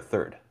 4th or a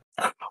 3rd.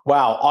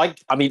 Wow, I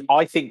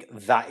think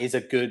that is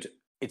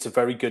it's a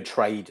very good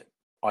trade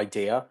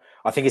idea.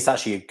 I think it's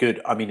actually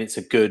it's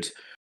a good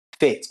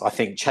fit. I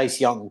think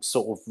Chase Young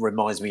sort of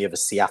reminds me of a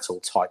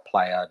Seattle type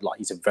player. Like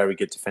he's a very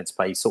good defensive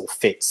player. He sort of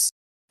fits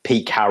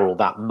Pete Carroll,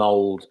 that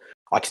mold.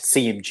 I could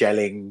see him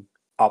gelling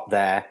up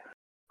there.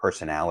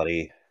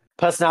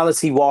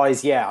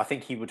 Personality-wise, yeah, I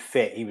think he would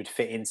fit. He would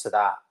fit into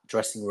that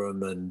dressing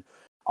room, and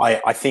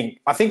I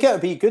think it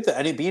would be good,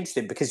 and it'd be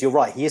interesting because you're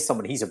right. He's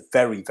a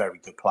very, very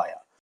good player,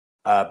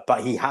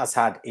 but he has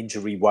had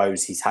injury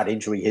woes. He's had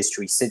injury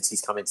history since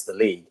he's come into the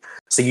league.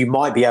 So you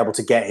might be able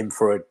to get him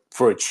for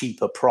a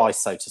cheaper price,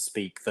 so to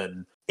speak,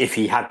 than if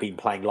he had been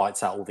playing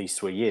lights out all these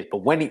 3 years. But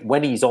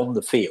when he's on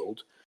the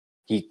field,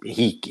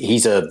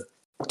 he's a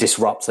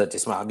disruptor.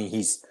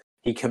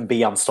 He can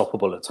be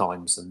unstoppable at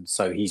times, and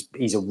so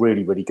he's a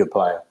really, really good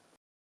player.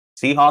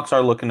 Seahawks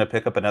are looking to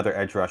pick up another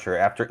edge rusher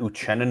after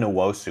Uchenna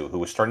Nwosu, who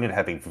was starting to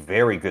have a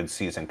very good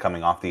season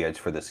coming off the edge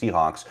for the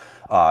Seahawks.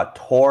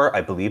 Tore,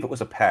 I believe it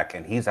was a pec,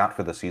 and he's out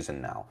for the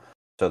season now.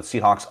 So the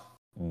Seahawks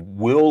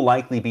will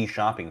likely be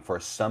shopping for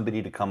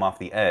somebody to come off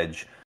the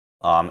edge.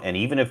 And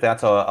even if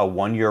that's a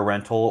 1-year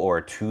rental or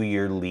a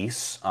 2-year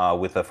lease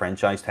with a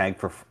franchise tag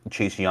for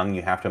Chase Young,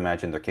 you have to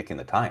imagine they're kicking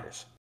the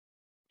tires.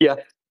 Yeah.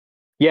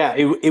 Yeah,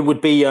 it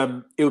would be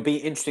an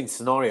interesting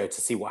scenario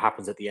to see what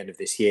happens at the end of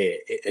this year,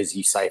 as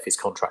you say, if his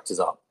contract is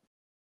up.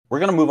 We're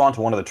going to move on to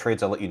one of the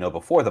trades I'll let you know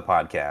before the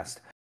podcast.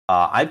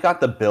 I've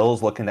got the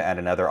Bills looking to add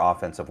another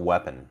offensive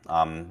weapon.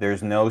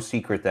 There's no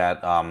secret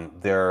that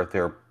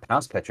their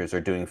pass catchers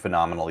are doing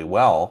phenomenally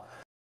well.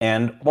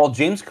 And while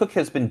James Cook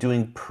has been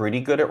doing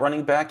pretty good at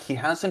running back, he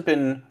hasn't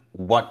been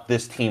what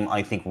this team,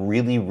 I think,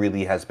 really,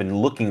 really has been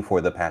looking for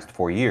the past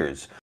 4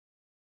 years.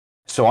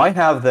 So I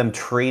have them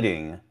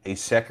trading a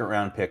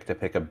 2nd-round pick to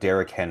pick up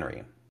Derrick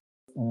Henry.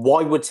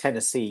 Why would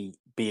Tennessee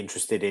be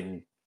interested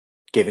in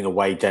giving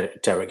away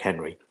Derrick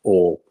Henry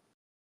or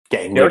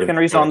getting rid of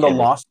Henry's Derrick on the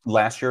Henry?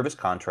 last year of his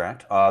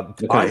contract.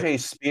 De'Vonta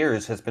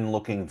Spears has been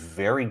looking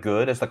very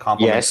good as the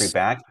complementary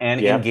back,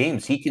 and in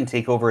games he can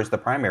take over as the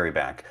primary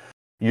back.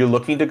 You're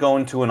looking to go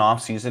into an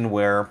offseason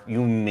where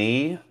you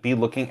may be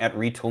looking at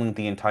retooling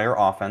the entire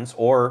offense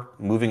or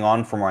moving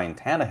on from Ryan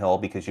Tannehill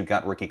because you've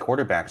got rookie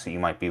quarterbacks that you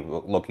might be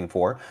looking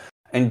for,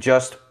 and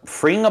just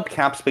freeing up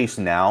cap space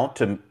now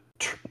to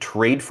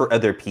trade for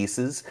other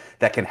pieces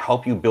that can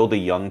help you build a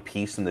young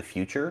piece in the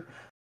future.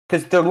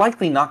 Because they're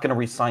likely not going to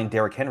re-sign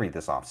Derrick Henry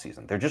this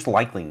offseason. They're just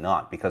likely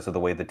not because of the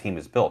way the team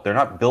is built. They're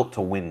not built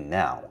to win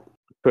now.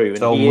 True.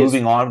 So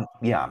moving on,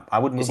 I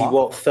would move on. Is he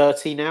what,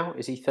 30 now?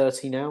 Is he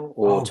 30 now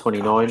or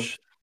 29?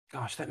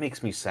 Gosh, that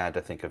makes me sad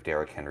to think of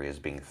Derrick Henry as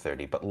being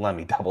 30, but let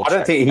me double check. I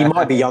don't think he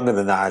might be younger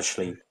than that,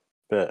 actually.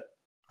 But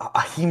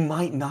he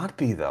might not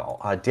be, though.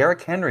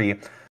 Derrick Henry,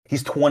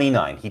 he's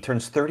 29. He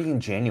turns 30 in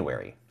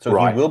January. So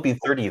he will be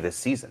 30 this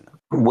season.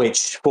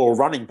 Which, for a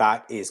running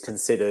back, is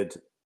considered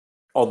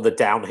on the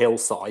downhill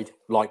side.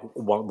 Like,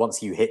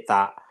 once you hit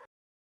that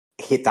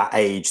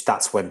age,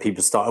 that's when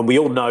people start. And we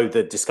all know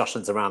the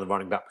discussions around the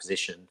running back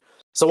position.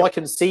 So I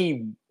can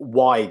see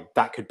why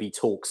that could be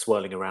talk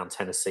swirling around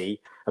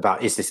Tennessee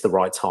about, is this the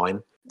right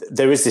time?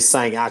 There is this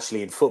saying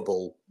actually in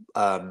football,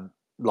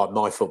 like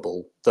my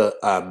football, that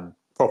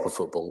proper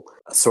football,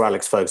 Sir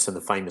Alex Ferguson,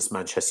 the famous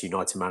Manchester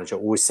United manager,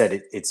 always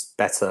said it's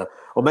better,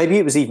 or maybe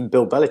it was even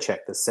Bill Belichick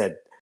that said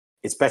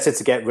it's better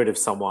to get rid of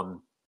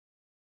someone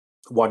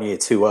 1 year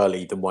too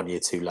early than 1 year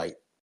too late.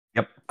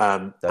 Yep.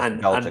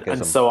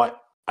 And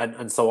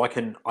so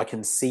I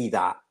can see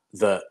that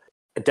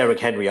Derrick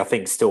Henry, I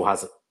think, still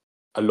has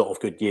a lot of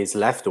good years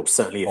left, or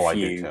certainly a few. I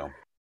do too.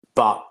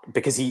 But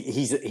because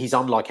he's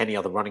unlike any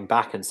other running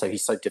back, and so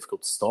he's so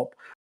difficult to stop.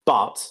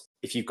 But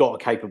if you've got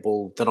a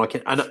capable, then I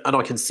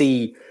can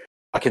see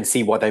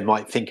why they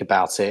might think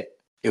about it.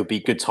 It would be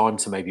a good time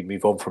to maybe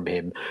move on from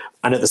him.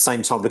 And at the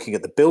same time, looking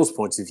at the Bills'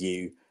 point of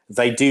view,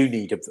 they do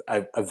need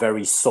a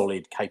very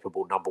solid,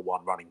 capable number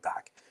one running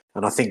back.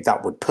 And I think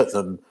that would put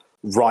them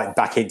right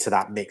back into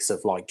that mix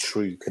of like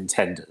true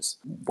contenders.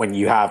 When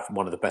you have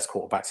one of the best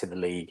quarterbacks in the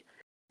league,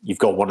 you've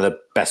got one of the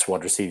best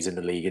wide receivers in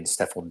the league in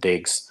Stephon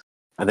Diggs.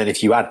 And then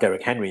if you add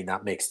Derrick Henry in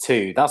that mix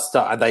too,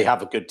 and they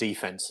have a good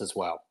defense as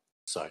well.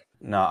 So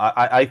no,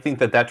 I think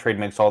that trade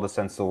makes all the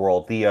sense in the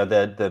world.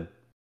 The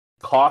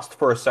cost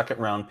for a second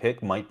round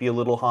pick might be a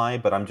little high,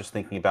 but I'm just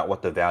thinking about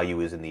what the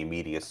value is in the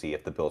immediacy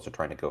if the Bills are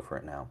trying to go for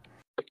it now.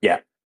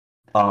 Yeah.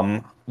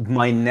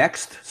 My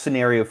next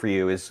scenario for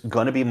you is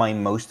going to be my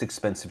most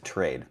expensive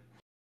trade.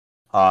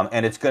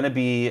 And it's going to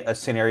be a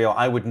scenario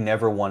I would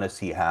never want to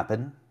see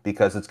happen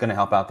because it's going to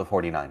help out the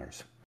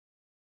 49ers.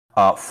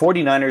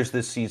 49ers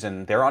this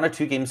season, they're on a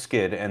 2-game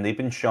skid, and they've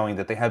been showing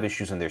that they have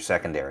issues in their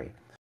secondary.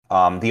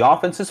 The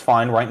offense is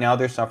fine. Right now,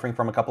 they're suffering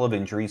from a couple of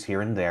injuries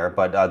here and there,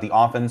 but the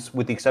offense,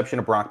 with the exception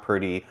of Brock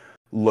Purdy,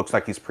 looks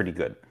like he's pretty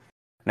good.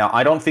 Now,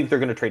 I don't think they're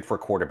going to trade for a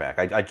quarterback.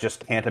 I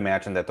just can't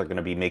imagine that they're going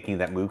to be making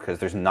that move because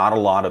there's not a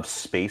lot of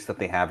space that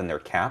they have in their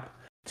cap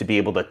to be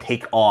able to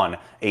take on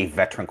a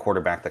veteran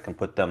quarterback that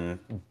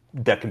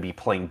can be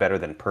playing better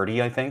than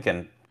Purdy, I think.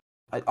 And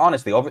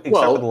honestly,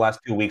 except for the last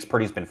 2 weeks,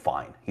 Purdy's been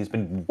fine. He's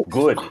been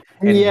good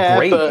and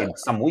great in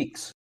some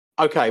weeks.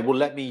 Okay, well,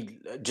 let me,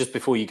 just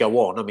before you go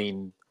on, I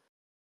mean,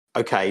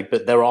 okay,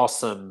 but there are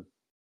some,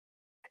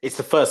 it's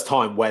the first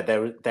time where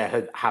there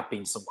have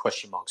been some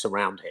question marks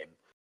around him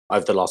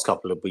over the last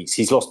couple of weeks.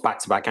 He's lost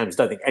back-to-back games.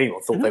 I don't think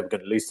anyone thought they were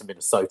going to lose to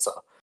Minnesota.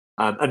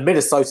 And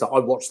Minnesota, I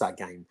watched that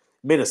game.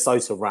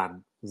 Minnesota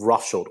ran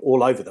roughshod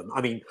all over them.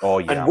 I mean,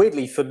 and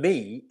weirdly for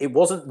me, it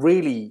wasn't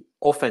really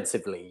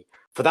offensively.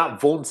 For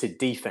that vaunted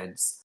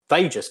defense,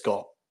 they just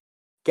got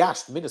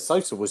gashed.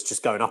 Minnesota was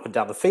just going up and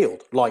down the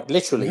field, like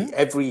literally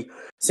every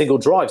single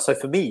drive. So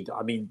for me,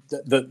 I mean,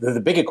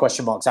 the bigger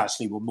question marks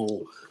actually were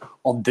more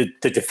on the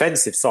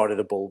defensive side of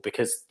the ball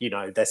because, you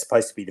know, they're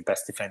supposed to be the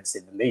best defense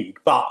in the league.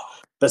 But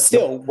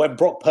still, when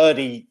Brock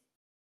Purdy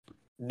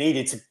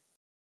needed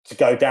to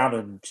go down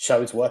and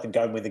show his worth and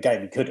go and win the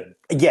game, he couldn't.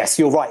 Yes,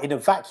 you're right. In a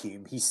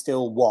vacuum, he's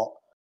still what?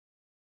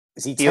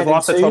 Is he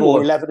 10-2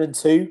 or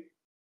 11-2?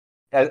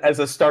 As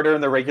a starter in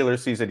the regular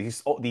season,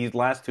 these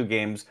last 2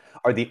 games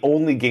are the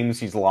only games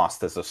he's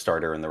lost as a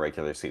starter in the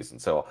regular season.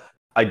 So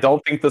I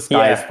don't think the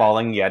sky is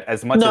falling yet,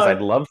 as much as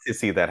I'd love to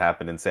see that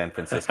happen in San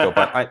Francisco.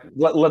 But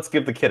let's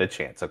give the kid a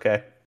chance,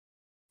 okay?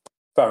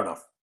 Fair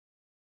enough.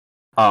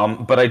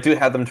 But I do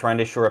have them trying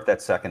to shore up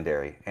that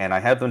secondary, and I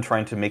have them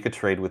trying to make a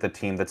trade with a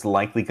team that's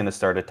likely going to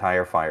start a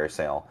tire fire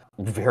sale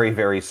very,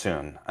 very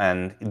soon.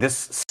 And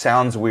this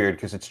sounds weird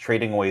because it's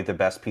trading away the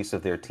best piece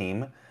of their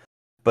team.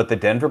 But the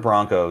Denver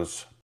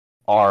Broncos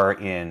are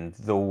in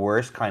the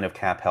worst kind of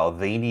cap hell.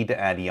 They need to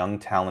add young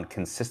talent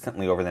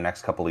consistently over the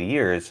next couple of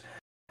years.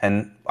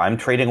 And I'm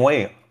trading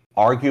away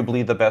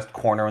arguably the best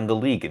corner in the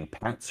league in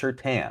Pat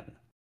Surtain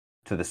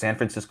to the San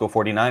Francisco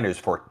 49ers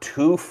for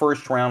 2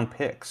 first-round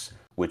picks,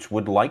 which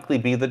would likely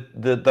be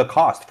the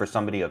cost for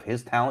somebody of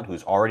his talent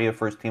who's already a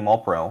first-team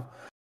All-Pro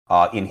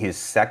in his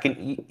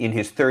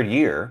 3rd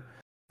year.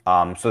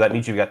 So that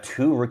means you've got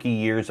 2 rookie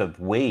years of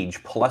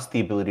wage plus the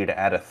ability to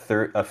add a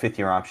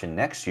 5th-year option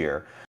next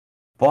year.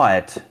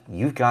 But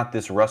you've got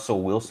this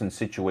Russell Wilson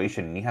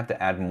situation, and you have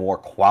to add more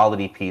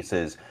quality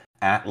pieces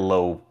at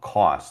low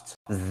costs.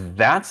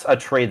 That's a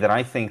trade that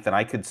I think that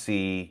I could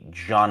see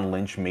John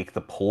Lynch make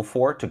the pull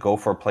for, to go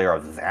for a player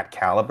of that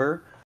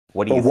caliber.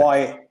 What do you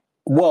think?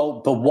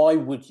 Why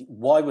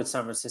would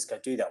San Francisco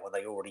do that when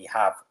they already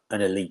have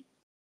an elite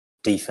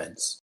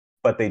defense?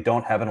 But they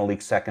don't have an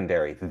elite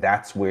secondary.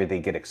 That's where they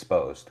get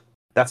exposed.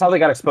 That's how they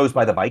got exposed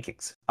by the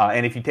Vikings.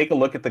 And if you take a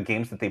look at the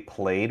games that they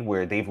played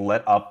where they've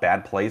let up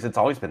bad plays, it's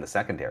always been the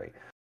secondary.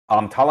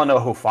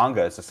 Talanoa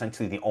Hufanga is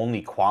essentially the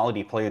only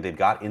quality player they've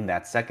got in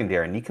that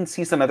secondary. And you can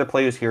see some other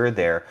players here or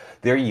there.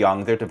 They're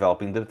young, they're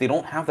developing, but they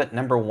don't have that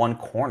number 1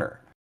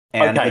 corner.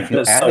 And if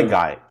you add a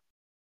guy...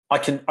 I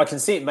can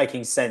see it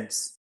making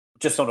sense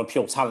just on a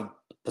pure talent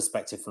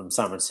perspective from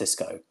San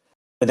Francisco.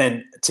 But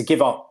then to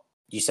give up,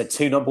 you said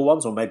 2 number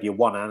 1s or maybe a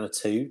 1 and a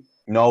 2?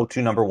 No,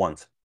 2 number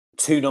 1s.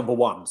 2 number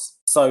 1s.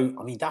 So,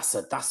 I mean, that's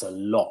a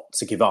lot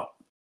to give up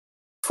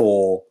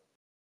for,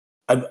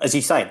 as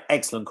you say, an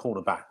excellent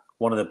cornerback,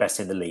 one of the best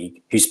in the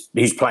league,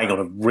 who's playing on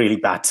a really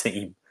bad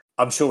team.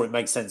 I'm sure it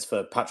makes sense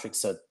for Patrick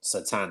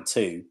Surtain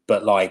too,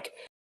 but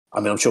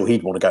I'm sure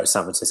he'd want to go to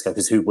San Francisco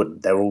because who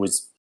wouldn't? They're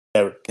always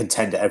they're a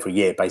contender every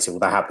year, basically.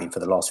 Well, they have been for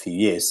the last few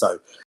years. So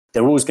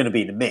they're always going to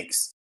be in the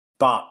mix.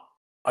 But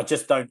I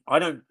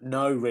don't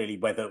know really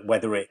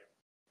whether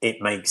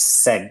it makes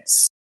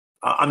sense.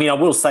 I mean, I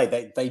will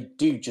say they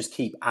do just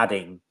keep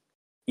adding.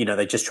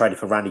 They just traded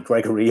for Randy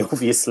Gregory,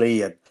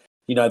 obviously, and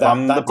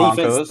that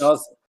defense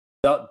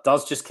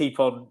does just keep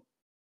on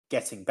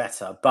getting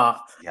better. But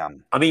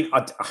I mean,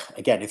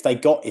 again, if they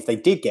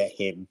did get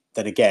him,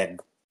 then again,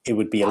 it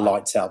would be a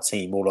lights out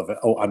team. All of it.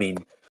 Oh, I mean,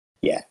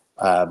 yeah.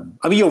 I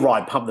mean, you're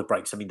right. Pump the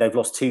brakes. I mean, they've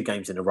lost 2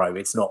 games in a row.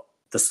 It's not,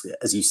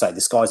 as you say, the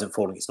sky isn't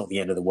falling. It's not the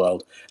end of the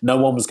world. No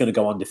one was going to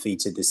go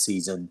undefeated this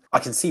season. I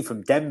can see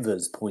from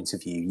Denver's point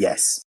of view,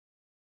 yes,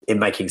 it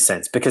making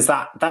sense, because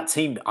that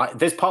team,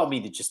 there's part of me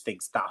that just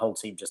thinks that whole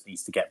team just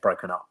needs to get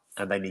broken up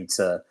and they need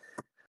to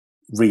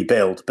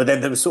rebuild. But then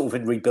they were sort of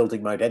in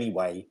rebuilding mode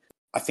anyway.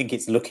 I think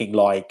it's looking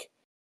like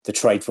the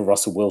trade for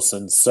Russell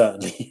Wilson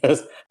certainly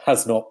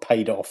has not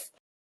paid off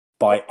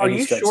by Are any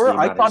you stretch sure? of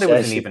the I thought it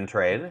was an even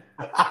trade.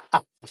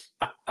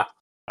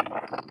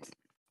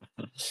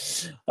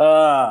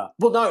 Well,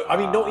 no, I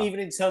mean, not even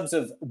in terms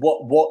of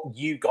what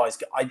you guys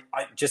get. I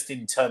just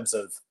in terms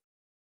of,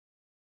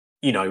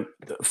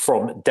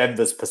 from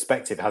Denver's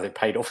perspective, has it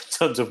paid off in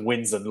terms of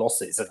wins and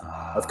losses? And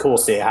of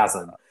course it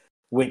hasn't,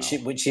 which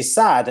is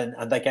sad.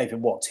 And they gave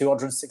him, what,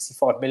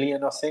 $265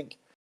 million, I think?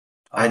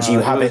 And you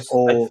have it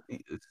all.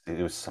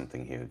 It was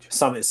something huge.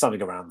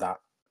 Something around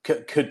that.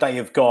 Could they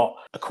have got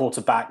a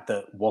quarterback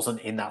that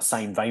wasn't in that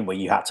same vein where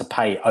you had to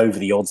pay over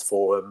the odds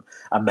for him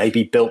and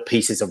maybe built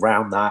pieces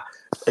around that?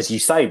 As you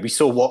say, we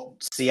saw what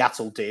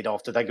Seattle did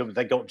after they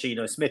got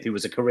Geno Smith, who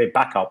was a career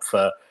backup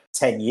for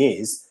 10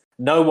 years.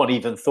 No one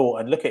even thought,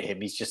 and look at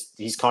him,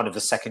 he's kind of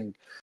the second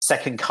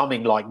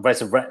coming, like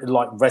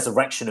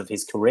resurrection of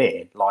his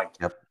career.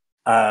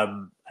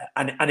 And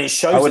it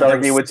shows. I would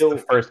argue it's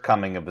the first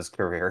coming of his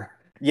career.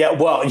 Yeah,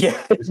 well,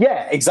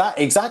 yeah,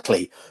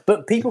 exactly.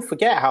 But people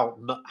forget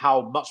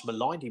how much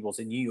maligned he was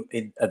in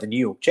the New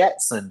York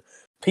Jets, and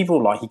people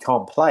were like, he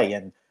can't play.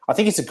 And I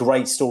think it's a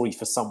great story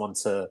for someone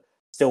to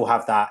still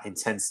have that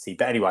intensity.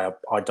 But anyway,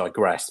 I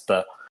digress.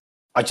 But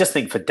I just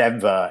think for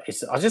Denver,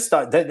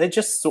 they're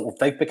just sort of,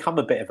 they've become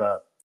a bit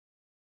of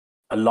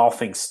a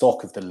laughing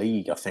stock of the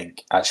league, I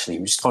think, actually,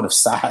 which is kind of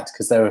sad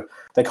because they're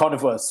kind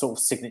of a sort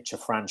of signature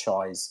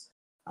franchise.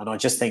 And I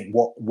just think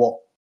what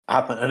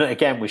happened, and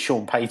again with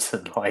Sean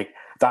Payton, like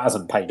that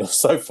hasn't paid off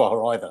so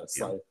far either.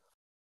 So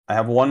I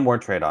have one more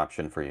trade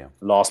option for you.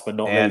 Last but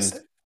not least.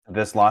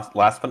 This last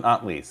but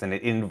not least, and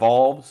it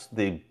involves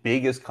the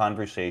biggest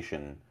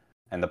conversation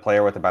and the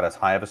player with about as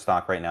high of a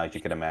stock right now as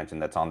you can imagine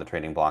that's on the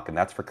trading block, and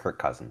that's for Kirk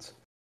Cousins.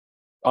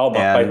 Oh,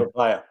 my favorite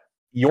player.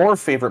 Your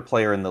favorite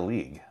player in the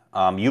league.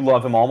 You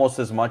love him almost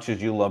as much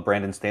as you love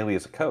Brandon Staley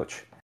as a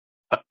coach.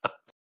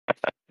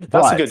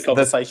 That's a good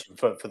conversation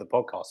for the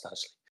podcast,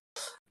 actually.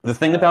 The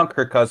thing about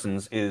Kirk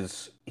Cousins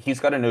is he's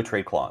got a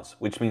no-trade clause,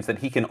 which means that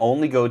he can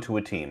only go to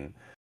a team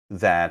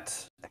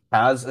that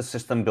has a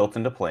system built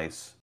into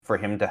place for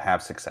him to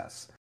have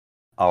success.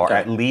 Or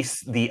at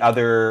least the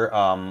other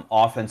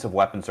offensive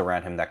weapons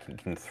around him that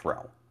can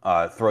throw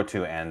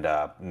to and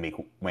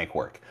make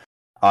work.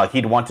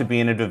 He'd want to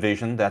be in a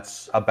division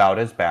that's about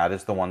as bad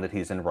as the one that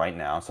he's in right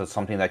now, so it's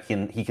something that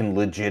he can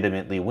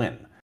legitimately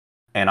win.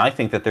 And I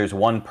think that there's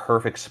one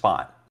perfect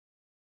spot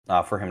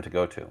for him to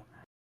go to.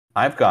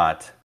 I've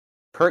got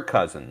Kirk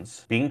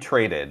Cousins being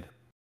traded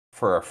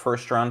for a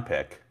first-round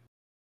pick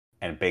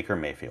and Baker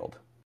Mayfield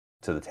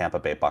to the Tampa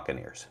Bay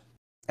Buccaneers.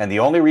 And the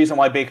only reason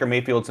why Baker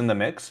Mayfield's in the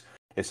mix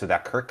is so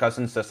that Kirk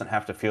Cousins doesn't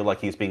have to feel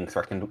like he's being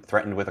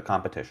threatened with a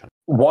competition.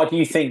 Why do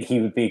you think he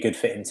would be a good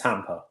fit in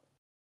Tampa?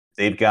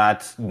 They've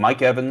got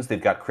Mike Evans,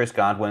 they've got Chris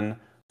Godwin,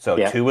 so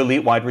 2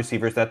 elite wide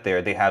receivers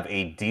They have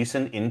a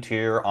decent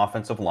interior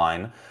offensive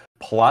line,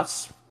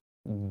 plus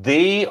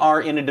they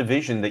are in a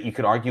division that you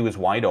could argue is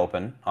wide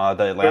open.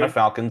 The Atlanta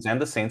Falcons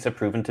and the Saints have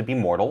proven to be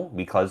mortal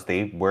because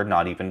they were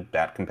not even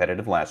that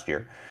competitive last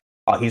year.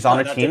 He's on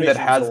a team that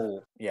has...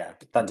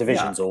 that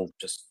division's all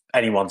just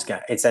anyone's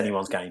game. It's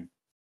anyone's game.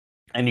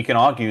 And you can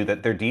argue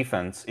that their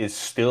defense is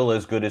still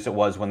as good as it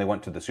was when they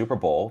went to the Super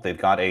Bowl. They've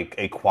got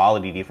a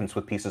quality defense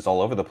with pieces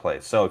all over the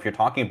place. So if you're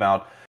talking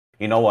about,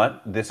 you know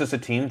what, this is a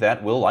team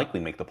that will likely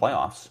make the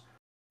playoffs.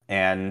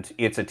 And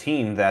it's a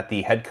team that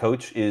the head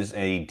coach is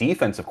a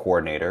defensive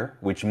coordinator,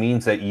 which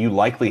means that you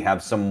likely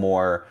have some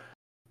more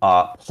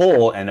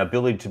pull and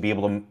ability to be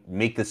able to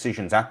make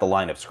decisions at the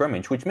line of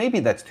scrimmage, which maybe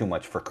that's too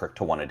much for Kirk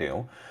to want to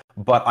do.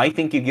 But I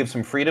think it gives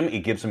him freedom, it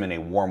gives him in a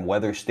warm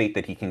weather state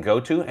that he can go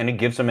to, and it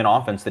gives him an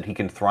offense that he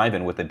can thrive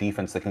in with a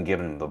defense that can give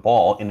him the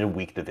ball in a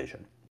weak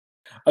division.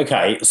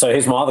 Okay, so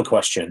here's my other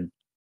question.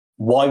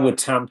 Why would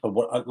Tampa,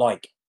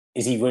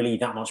 is he really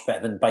that much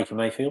better than Baker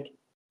Mayfield?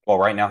 Well,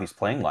 right now he's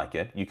playing like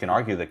it. You can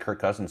argue that Kirk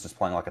Cousins is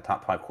playing like a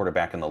top 5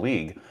 quarterback in the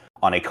league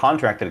on a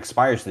contract that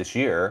expires this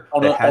year.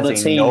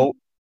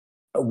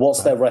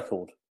 What's their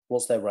record?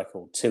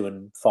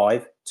 2-5,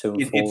 2-4.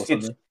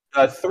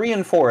 It's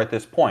 3-4 at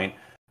this point.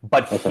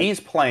 But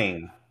he's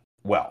playing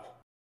well.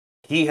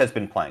 He has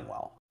been playing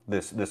well.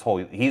 This whole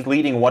he's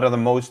leading one of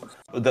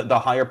the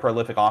higher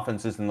prolific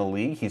offenses in the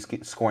league. He's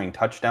scoring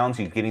touchdowns.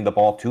 He's getting the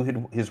ball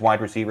to his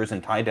wide receivers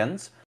and tight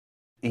ends.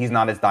 He's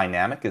not as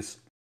dynamic as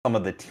some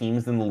of the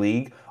teams in the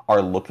league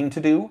are looking to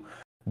do.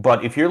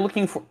 But if you're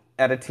looking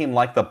at a team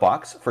like the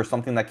Bucs for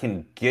something that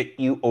can get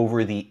you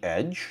over the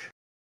edge,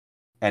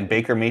 and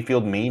Baker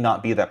Mayfield may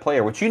not be that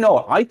player, which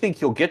I think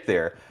he'll get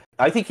there.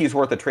 I think he's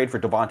worth a trade for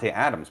Devontae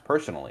Adams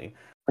personally,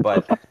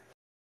 but.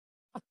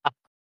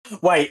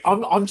 Wait,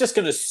 I'm just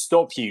going to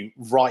stop you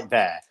right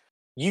there.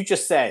 You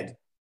just said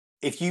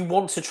if you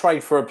want to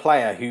trade for a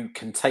player who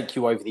can take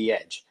you over the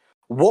edge,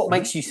 what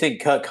makes you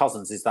think Kirk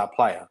Cousins is that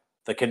player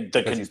that can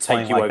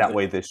take you over that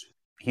way?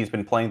 He's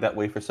been playing that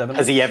way for 7 years.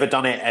 Has he ever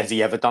done it? Has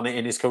he ever done it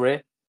in his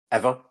career?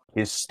 Ever?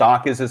 His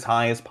stock is as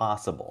high as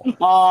possible.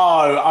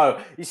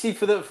 Oh! You see,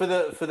 for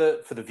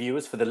the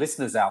viewers, for the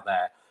listeners out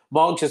there,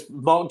 Mark just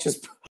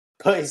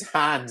put his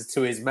hand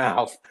to his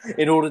mouth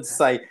in order to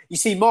say, you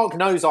see, Mark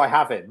knows I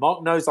have him.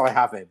 Mark knows I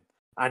have him.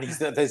 And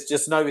there's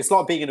just no, it's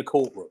like being in a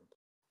courtroom.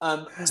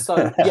 So,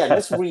 yeah,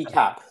 let's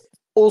recap.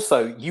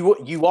 Also,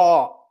 you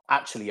are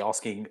actually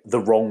asking the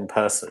wrong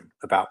person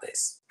about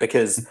this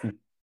because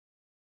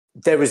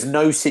there is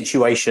no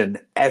situation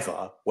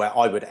ever where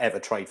I would ever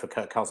trade for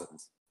Kirk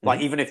Cousins.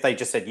 Like, even if they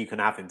just said you can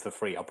have him for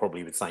free, I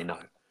probably would say no.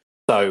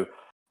 So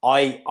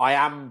I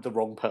am the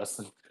wrong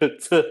person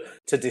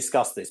to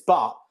discuss this.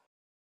 But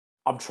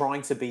I'm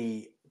trying to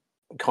be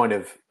kind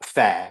of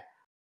fair.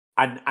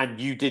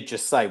 And you did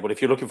just say, well,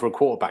 if you're looking for a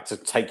quarterback to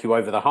take you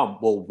over the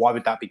hump, well, why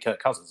would that be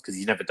Kirk Cousins? Because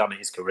he's never done it in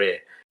his career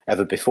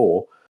ever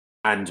before.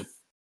 And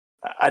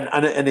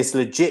it's a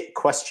legit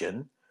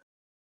question.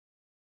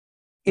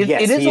 It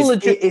is a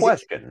legit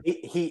question.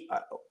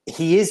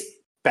 He is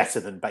better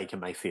than Baker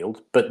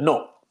Mayfield, but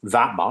not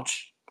that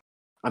much.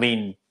 I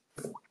mean...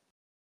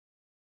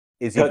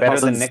 Is he better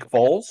than Nick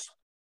Foles?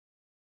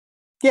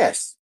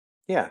 Yes.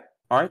 Yeah.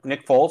 All right,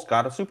 Nick Foles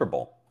got a Super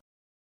Bowl.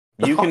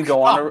 You can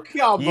go on.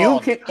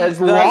 As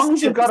long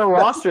as you've got a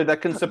roster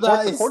that can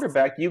support the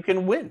quarterback, you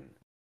can win.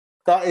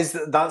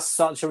 That's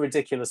such a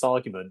ridiculous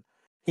argument.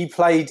 He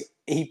played.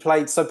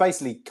 So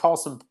basically,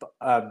 Carson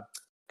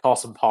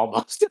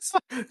Palmer,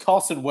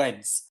 Carson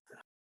Wentz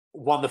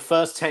won the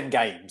first 10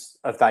 games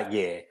of that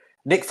year.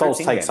 Nick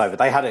Foles takes over.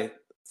 They had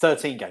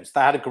 13 games.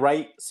 They had a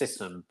great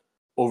system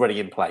already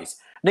in place.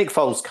 Nick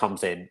Foles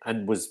comes in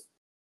and was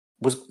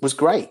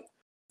great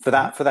for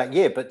that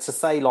year. But to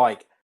say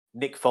like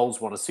Nick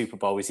Foles won a Super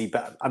Bowl, is he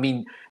better? I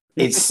mean,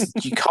 it's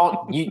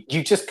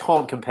you just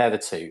can't compare the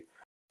two.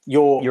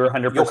 You're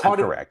 100%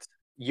 correct.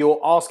 You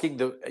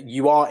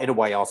are in a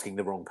way asking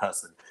the wrong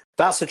person.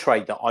 That's a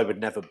trade that I would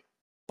never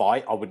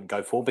buy. I wouldn't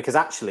go for because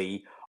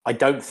actually I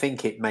don't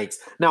think it makes.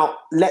 Now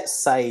let's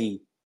say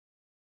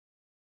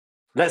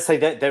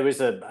that there is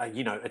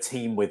a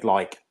team with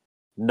like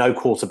no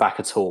quarterback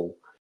at all,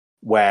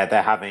 where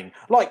they're having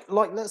like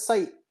let's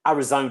say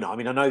Arizona. I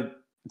mean, I know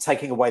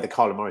taking away the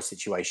Kyler Murray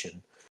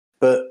situation,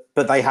 but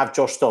they have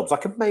Josh Dobbs. I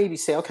could maybe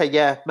say, okay,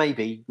 yeah,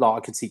 maybe like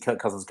I could see Kirk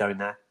Cousins going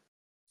there.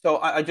 So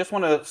I just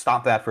want to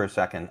stop that for a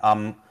second.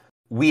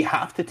 We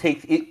have to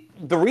take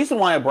it. The reason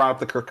why I brought up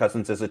the Kirk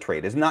Cousins as a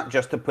trade is not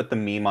just to put the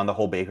meme on the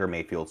whole Baker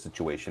Mayfield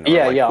situation.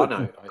 I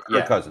know.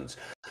 Kirk Cousins.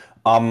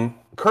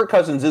 Kirk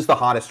Cousins is the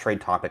hottest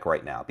trade topic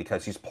right now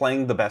because he's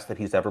playing the best that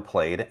he's ever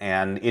played,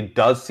 and it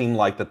does seem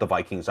like that the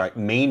Vikings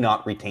may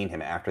not retain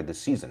him after this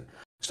season.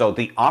 So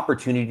the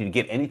opportunity to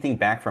get anything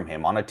back from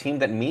him on a team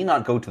that may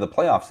not go to the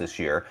playoffs this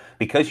year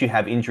because you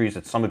have injuries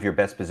at some of your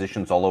best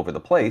positions all over the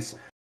place,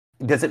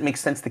 does it make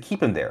sense to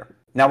keep him there?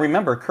 Now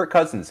remember, Kirk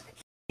Cousins,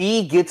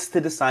 he gets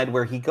to decide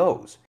where he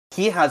goes.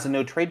 He has a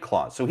no trade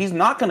clause, so he's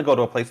not going to go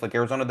to a place like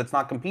Arizona that's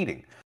not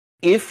competing.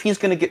 If he's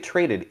going to get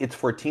traded, it's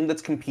for a team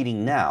that's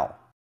competing now,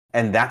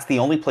 and that's the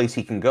only place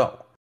he can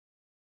go.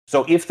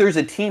 So if there's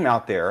a team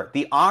out there,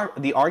 the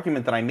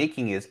argument that I'm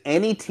making is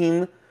any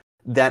team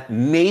that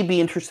may be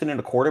interested in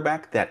a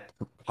quarterback that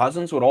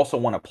Cousins would also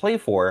want to play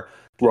for,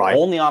 the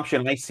only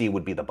option I see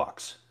would be the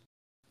Bucs.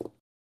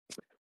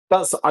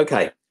 That's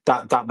okay.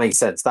 That makes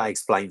sense. That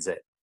explains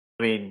it.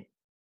 I mean,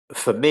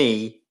 for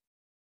me,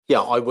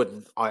 yeah, I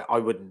wouldn't.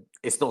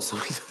 It's not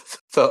something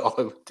that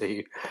I would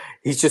do.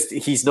 He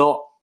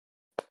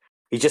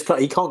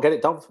can't get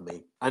it done for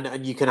me.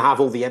 And you can have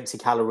all the empty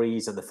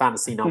calories and the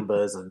fantasy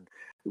numbers, and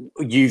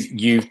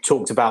you've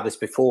talked about this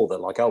before. That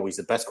like, oh, he's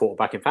the best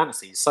quarterback in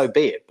fantasy. So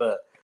be it. But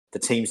the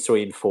team's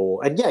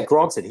 3-4, and yeah,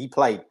 granted, he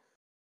played.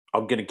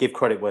 I'm going to give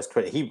credit where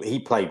credit. He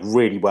played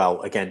really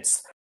well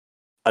against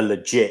a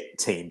legit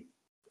team.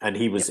 And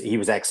he was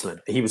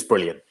excellent. He was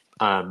brilliant.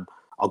 I'll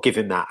give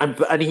him that.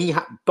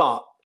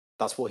 But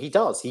that's what he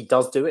does. He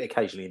does do it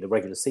occasionally in the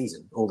regular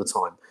season, all the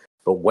time.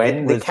 But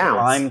when it counts,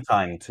 prime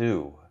time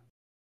too.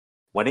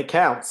 When it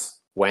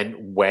counts,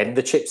 when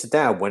the chips are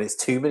down, when it's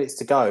 2 minutes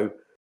to go,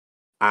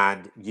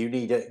 and you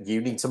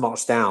need to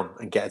march down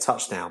and get a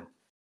touchdown,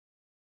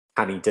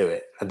 can he do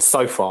it? And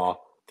so far,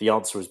 the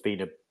answer has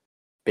been a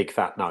big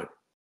fat no.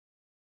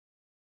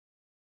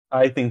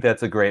 I think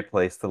that's a great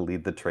place to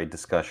lead the trade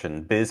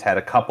discussion. Biz had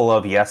a couple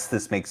of, yes,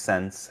 this makes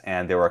sense,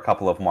 and there were a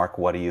couple of, Mark,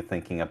 what are you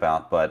thinking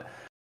about? But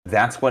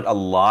that's what a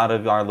lot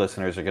of our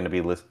listeners are going to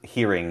be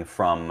hearing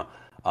from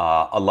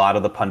a lot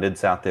of the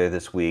pundits out there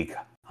this week,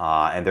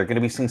 and they're going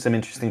to be seeing some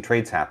interesting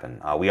trades happen.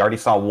 We already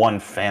saw one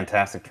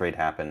fantastic trade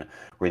happen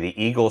where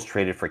the Eagles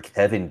traded for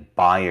Kevin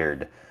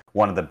Byard,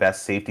 one of the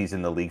best safeties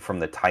in the league from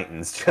the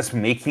Titans, just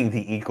making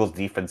the Eagles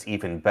defense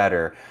even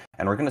better.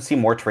 And we're going to see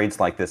more trades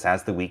like this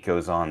as the week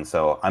goes on.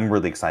 So I'm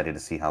really excited to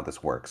see how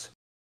this works.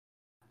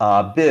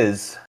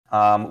 Biz,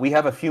 we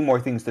have a few more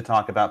things to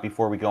talk about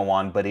before we go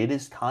on, but it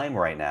is time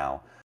right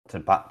now to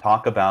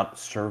talk about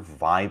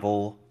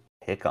Survival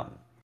Pick'em.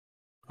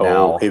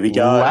 Now, here we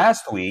go.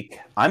 Last week,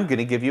 I'm going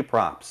to give you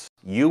props.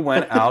 You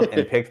went out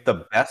and picked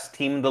the best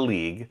team in the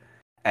league,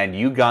 and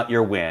you got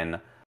your win,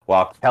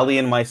 while Kelly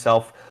and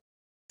myself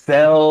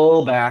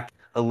fell back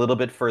a little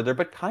bit further,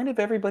 but kind of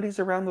everybody's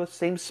around the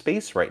same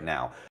space right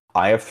now.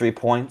 I have 3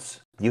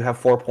 points, you have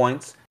 4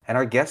 points, and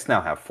our guests now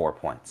have 4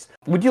 points.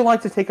 Would you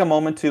like to take a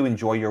moment to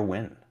enjoy your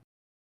win?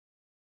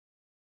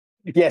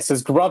 Yes,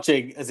 as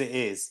grudging as it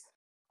is,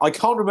 I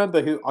can't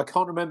remember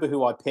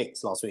who I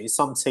picked last week. It's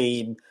some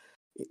team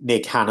near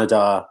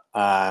Canada.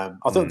 I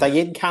thought they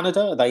in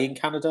Canada. Are they in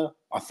Canada?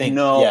 I think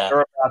no. Yeah,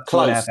 They're about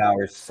close. 2.5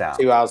 hours south.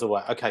 2 hours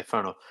away. Okay,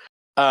 fair enough.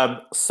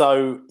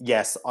 So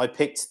yes, I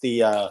picked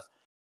the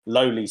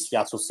lowly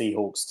Seattle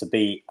Seahawks to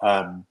beat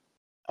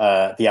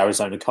the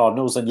Arizona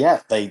Cardinals, and yeah,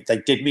 they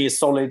did me a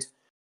solid,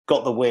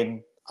 got the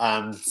win.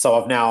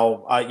 So I've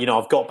now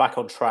I've got back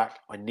on track.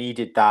 I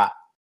needed that.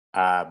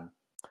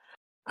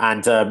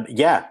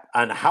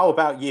 And how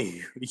about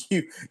you?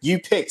 You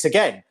picked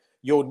again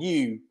your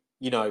new,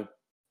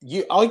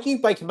 are you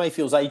Baker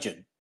Mayfield's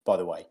agent, by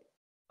the way?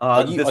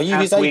 Are you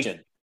his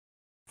agent?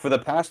 For the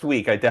past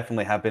week, I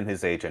definitely have been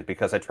his agent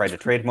because I tried to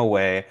trade him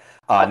away,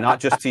 not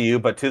just to you,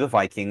 but to the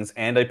Vikings,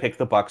 and I picked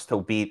the Bucs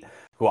to beat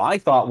who I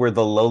thought were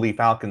the lowly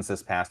Falcons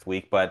this past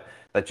week, but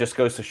that just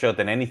goes to show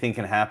that anything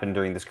can happen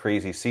during this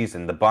crazy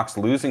season. The Bucs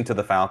losing to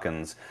the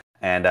Falcons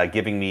and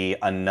giving me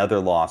another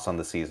loss on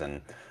the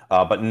season.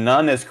 But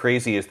none as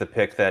crazy as the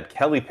pick that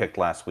Kelly picked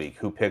last week,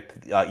 who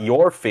picked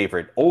your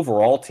favorite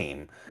overall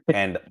team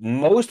and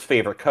most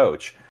favorite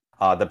coach,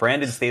 the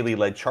Brandon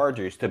Staley-led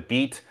Chargers, to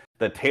beat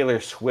the Taylor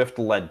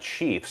Swift-led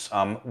Chiefs.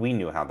 We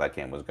knew how that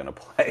game was going to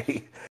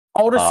play.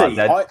 Honestly,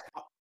 I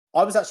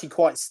was actually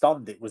quite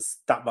stunned it was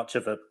that much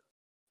of a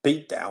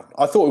beatdown.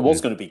 I thought it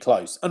was going to be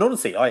close. And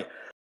honestly, I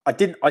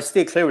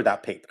steer clear of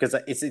that pick because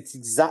it's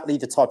exactly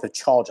the type of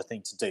Charger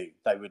thing to do.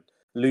 They would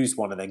lose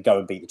one and then go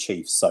and beat the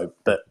Chiefs. So,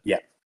 but yeah.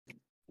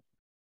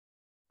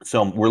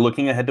 So we're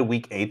looking ahead to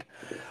week 8.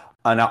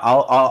 And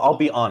I'll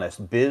be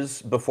honest,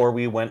 Biz, before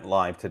we went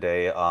live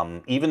today,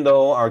 even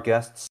though our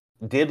guests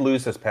did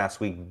lose this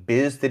past week,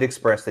 Biz did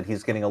express that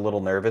he's getting a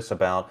little nervous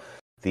about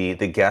the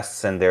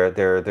guests and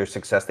their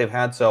success they've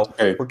had. So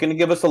We're going to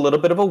give us a little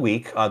bit of a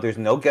week. There's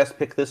no guest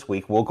pick this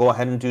week. We'll go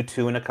ahead and do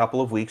 2 in a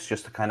couple of weeks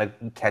just to kind of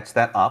catch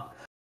that up.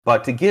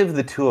 But to give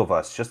the 2 of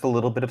us just a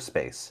little bit of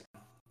space,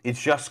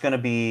 it's just going to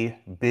be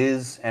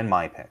Biz and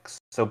my picks.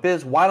 So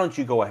Biz, why don't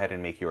you go ahead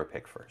and make your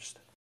pick first?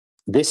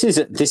 This is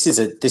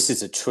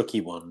a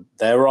tricky one.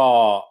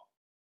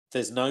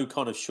 There's no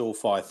kind of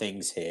surefire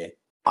things here.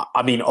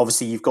 I mean,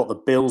 obviously you've got the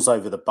Bills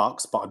over the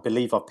Bucks, but I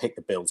believe I've picked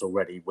the Bills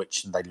already,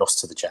 which they lost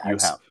to the Jags.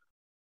 You have.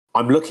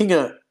 I'm looking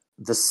at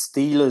the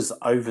Steelers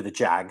over the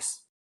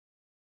Jags.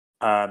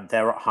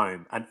 They're at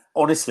home, and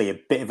honestly, a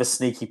bit of a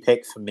sneaky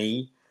pick for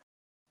me.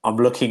 I'm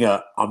looking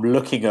at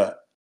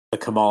the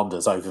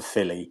Commanders over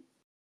Philly.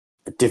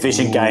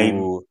 Division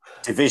game.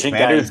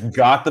 Commanders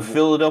got the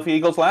Philadelphia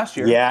Eagles last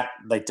year. Yeah,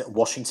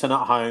 Washington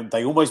at home.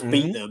 They almost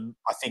beat them,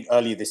 I think,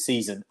 earlier this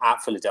season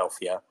at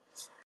Philadelphia.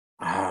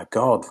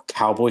 God,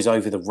 Cowboys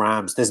over the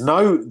Rams. There's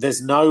no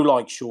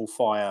like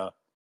surefire,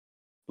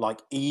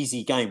 like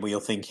easy game where you're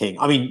thinking.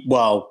 I mean,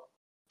 well,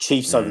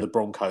 Chiefs over the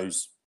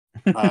Broncos,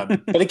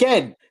 but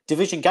again,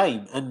 division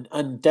game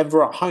and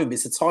Denver at home.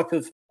 It's a type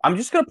of. I'm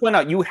just going to point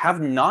out you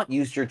have not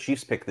used your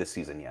Chiefs pick this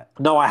season yet.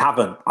 No, I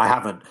haven't.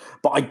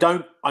 But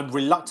I'm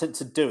reluctant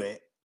to do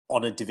it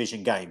on a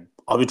division game.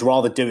 I would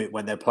rather do it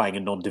when they're playing a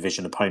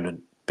non-division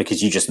opponent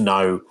because you just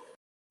know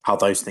how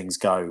those things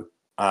go.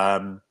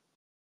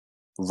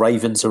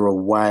 Ravens are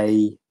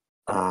away.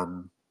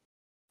 You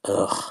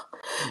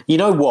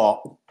know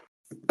what?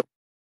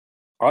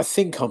 I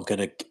think I'm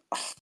going to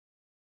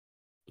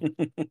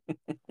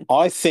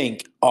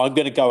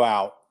go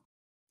out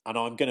and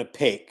I'm going to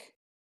pick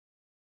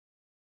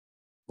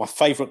my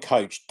favourite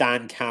coach,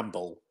 Dan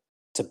Campbell,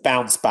 to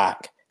bounce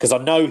back because I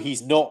know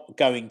he's not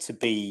going to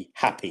be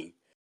happy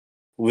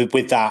with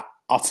that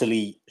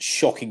utterly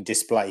shocking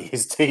display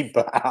his team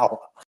put out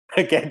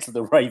against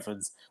the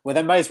Ravens, where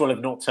they may as well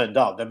have not turned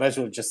up. They may as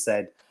well have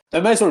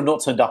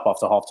not turned up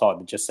after half time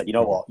and just said, you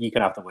know what, you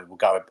can have the win.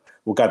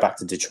 We'll go back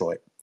to Detroit.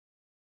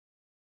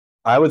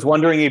 I was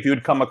wondering if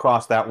you'd come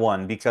across that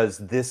one because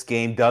this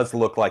game does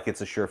look like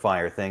it's a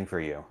surefire thing for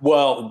you.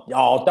 Well,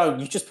 don't.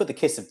 You just put the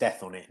kiss of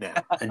death on it now.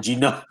 And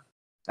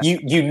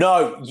You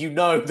know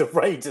the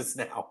Raiders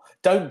now.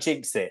 Don't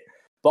jinx it.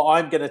 But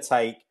I'm going to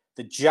take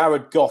the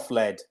Jared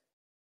Goff-led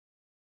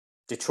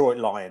Detroit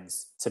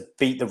Lions to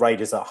beat the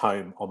Raiders at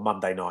home on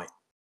Monday night.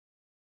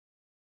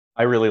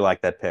 I really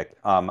like that pick.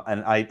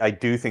 And I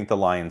do think the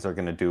Lions are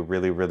going to do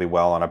really, really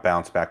well on a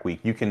bounce-back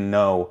week. You can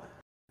know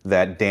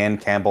that Dan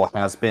Campbell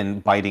has been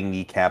biting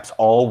kneecaps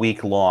all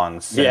week long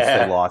since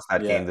they lost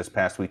that game this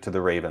past week to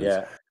the Ravens.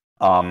 Yeah.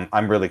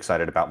 I'm really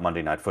excited about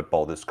Monday Night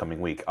Football this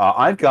coming week.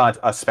 I've got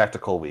a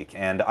spectacle week,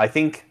 and I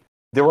think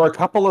there were a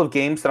couple of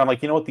games that I'm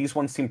like, you know what, these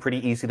ones seem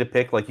pretty easy to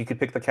pick. Like, you could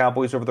pick the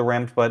Cowboys over the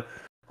Rams, but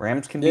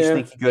Rams can be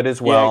sneaky good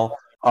as well.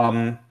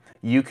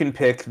 You can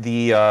pick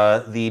the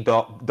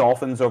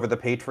Dolphins over the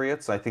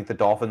Patriots. I think the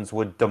Dolphins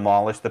would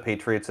demolish the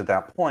Patriots at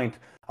that point,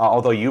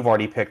 although you've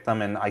already picked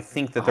them, and I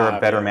think that there are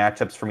better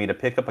matchups for me to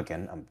pick up.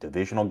 Again, a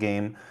divisional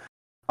game.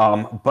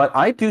 But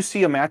I do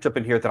see a matchup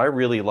in here that I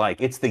really like.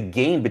 It's the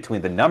game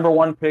between the number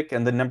 1 pick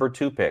and the number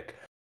 2 pick.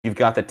 You've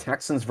got the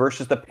Texans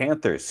versus the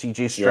Panthers.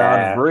 C.J.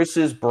 Stroud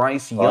versus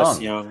Bryce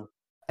Young.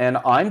 And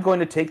I'm going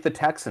to take the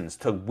Texans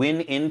to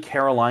win in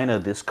Carolina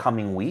this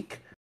coming week.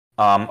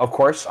 Of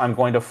course, I'm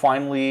going to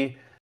finally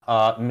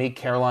make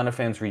Carolina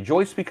fans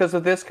rejoice because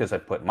of this, because I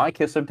put my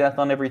kiss of death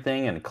on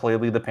everything, and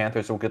clearly the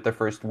Panthers will get their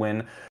first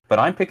win. But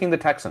I'm picking the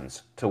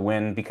Texans to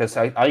win because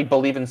I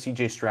believe in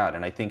C.J. Stroud,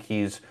 and I think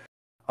he's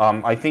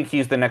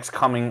the next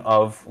coming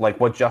of like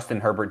what Justin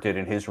Herbert did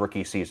in his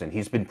rookie season.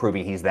 He's been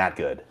proving he's that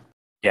good.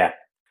 Yeah.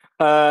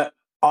 I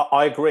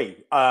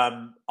agree.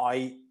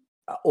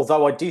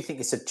 Although I do think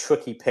it's a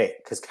tricky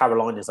pick because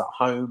Carolina's at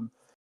home.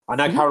 I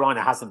know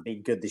Carolina hasn't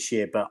been good this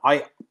year, but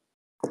I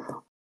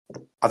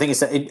think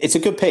it's a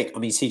good pick. I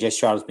mean, CJ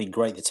Stroud has been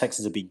great. The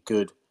Texans have been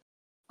good.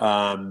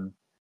 They're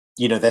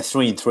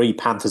 3-3.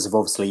 Panthers have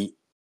obviously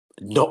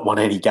not won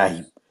any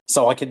game,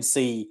 so I can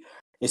see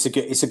it's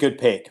a good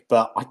pick.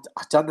 But I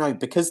don't know,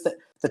 because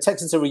the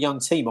Texans are a young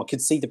team. I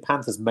could see the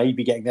Panthers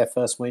maybe getting their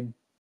first win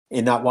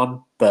in that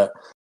one, but.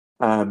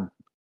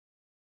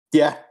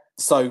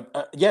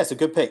 It's a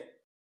good pick.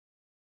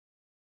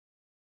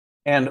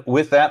 And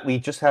with that, we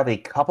just have a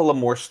couple of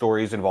more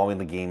stories involving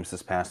the games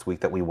this past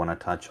week that we want to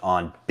touch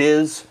on.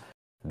 Biz,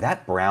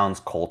 that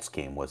Browns-Colts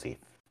game was a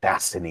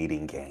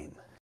fascinating game.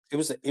 It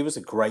was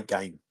a great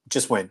game.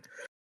 Just went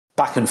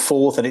back and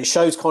forth, and it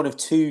shows kind of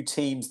two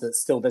teams that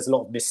still there's a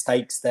lot of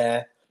mistakes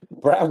there.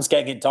 Browns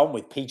getting it done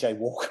with PJ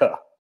Walker.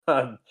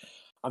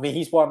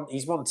 He's won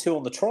 2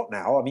 on the trot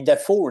now. I mean, they're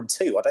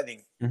 4-2. I don't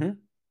think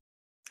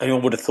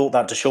anyone would have thought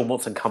that. Deshaun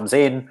Watson comes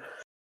in,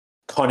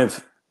 kind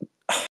of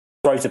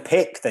throws a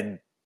pick, then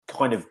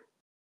kind of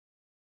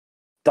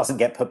doesn't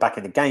get put back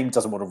in the game,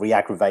 doesn't want to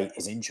re-aggravate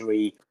his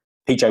injury.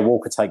 PJ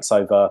Walker takes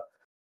over.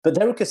 But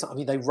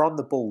they run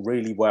the ball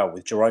really well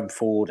with Jerome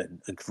Ford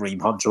and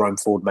Kareem Hunt. Jerome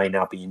Ford may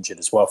now be injured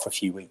as well for a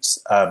few weeks.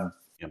 But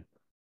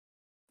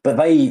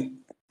they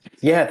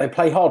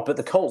play hard. But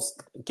the Colts,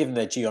 given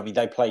their due, I mean,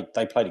 they played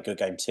a good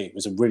game too. It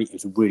was a really,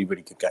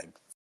 really good game.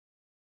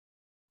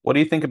 What do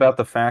you think about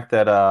the fact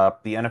that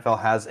the NFL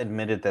has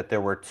admitted that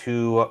there were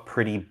 2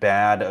 pretty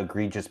bad,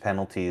 egregious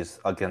penalties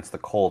against the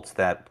Colts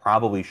that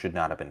probably should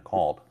not have been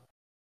called?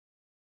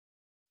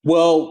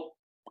 Well,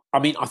 I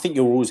mean, I think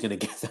you're always going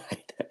to get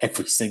that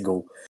every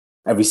single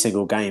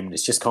game.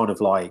 It's just kind of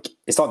like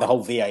it's like the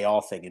whole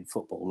VAR thing in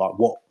football. Like,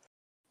 what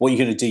are you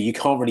going to do? You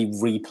can't really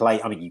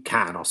replay. I mean, you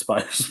can, I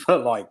suppose,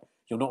 but like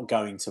you're not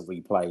going to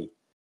replay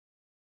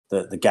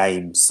the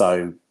game.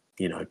 So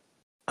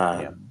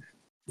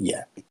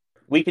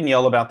We can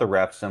yell about the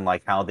refs and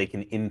like how they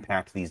can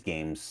impact these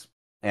games,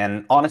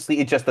 and honestly,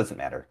 it just doesn't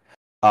matter.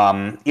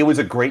 It was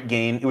a great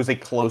game. It was a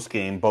close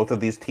game. Both of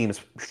these teams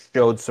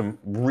showed some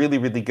really,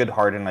 really good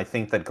heart, and I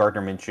think that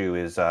Gardner Minshew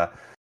is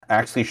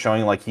actually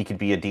showing like he could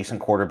be a decent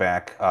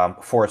quarterback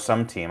for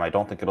some team. I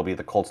don't think it'll be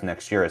the Colts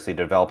next year as they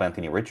develop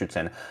Anthony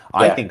Richardson.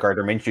 I think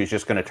Gardner Minshew is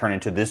just going to turn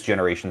into this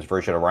generation's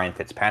version of Ryan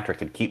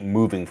Fitzpatrick and keep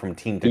moving from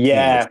team to team,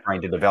 just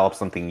trying to develop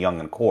something young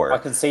and core. I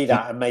can see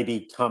that, and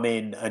maybe come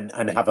in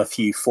and have a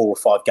few 4 or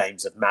 5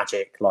 games of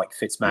magic, like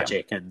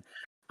Fitzmagic,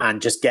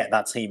 and just get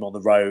that team on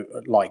the road,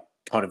 like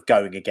kind of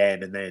going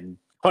again, and then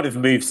kind of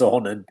moves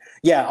on. And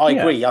I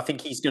agree. I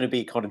think he's going to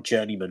be kind of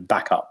journeyman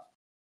backup.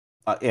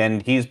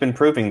 And he's been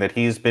proving that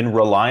he's been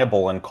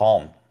reliable and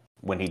calm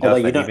when he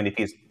does that, even if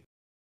he's...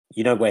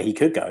 You know where he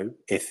could go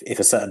if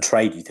a certain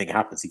trade you think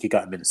happens. He could go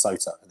to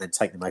Minnesota and then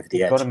take them over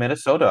the edge. Go to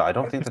Minnesota. I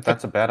don't think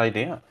that's a bad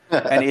idea.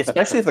 And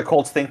especially if the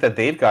Colts think that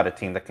they've got a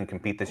team that can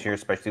compete this year,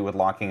 especially with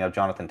locking up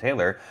Jonathan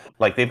Taylor.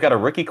 Like, they've got a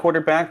rookie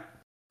quarterback.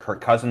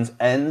 Kirk Cousins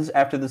ends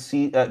after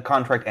the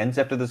contract ends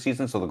after the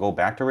season, so they'll go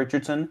back to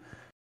Richardson.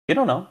 You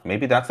don't know.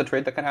 Maybe that's the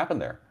trade that can happen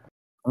there.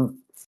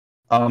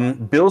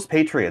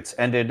 Bills-Patriots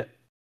ended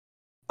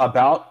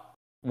about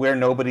where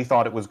nobody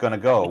thought it was going to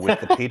go,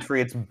 with the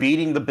Patriots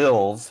beating the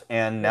Bills,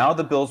 and now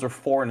the Bills are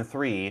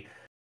 4-3.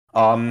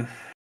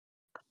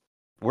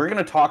 We're going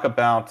to talk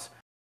about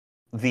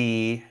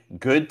the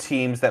good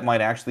teams that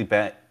might actually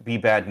be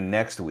bad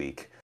next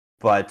week,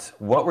 but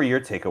what were your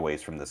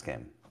takeaways from this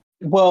game?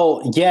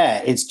 Well,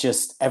 it's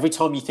just every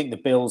time you think the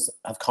Bills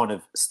have kind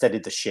of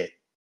steadied the ship,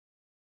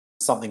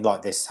 something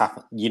like this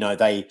happen. You know,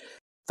 they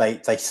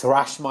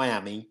thrashed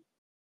Miami,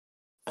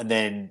 and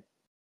then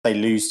they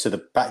lose to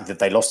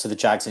they lost to the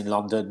Jags in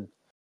London.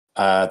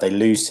 They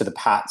lose to the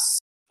Pats,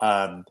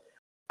 and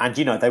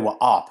you know they were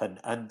up,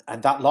 and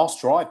that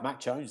last drive, Mac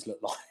Jones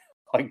looked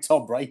like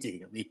Tom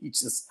Brady. I mean, he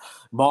just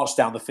marched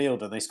down the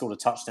field, and they scored a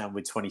touchdown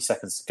with 20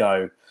 seconds to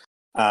go.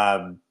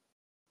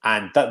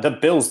 And the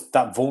Bills,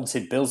 that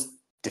vaunted Bills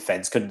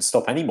defense, couldn't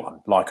stop anyone.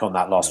 Like on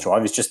that last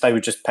drive, it's just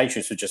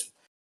Patriots were just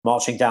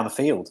marching down the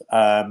field.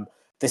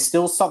 There's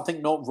still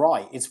something not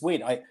right. It's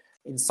weird.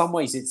 In some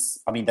ways,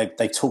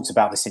 they talked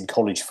about this in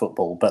college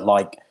football, but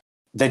like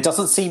there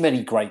doesn't seem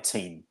any great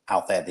team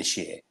out there this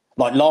year.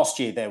 Like last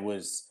year, there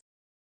was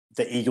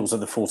the Eagles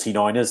and the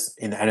 49ers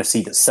in the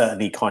NFC that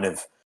certainly kind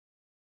of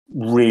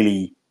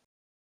really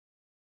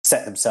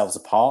set themselves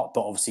apart.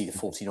 But obviously, the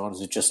 49ers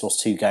had just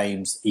lost 2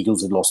 games.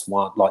 Eagles had lost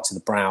 1, like to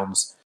the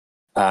Browns.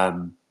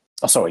 To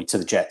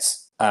the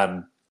Jets.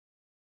 And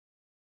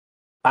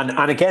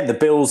again, the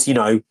Bills, you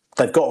know,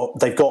 they've got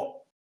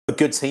a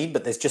good team,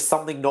 but there's just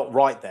something not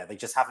right there. They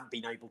just haven't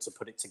been able to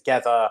put it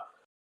together.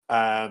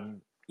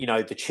 You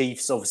know, the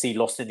Chiefs obviously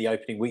lost in the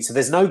opening week, so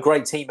there's no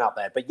great team out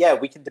there. But yeah,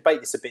 we can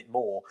debate this a bit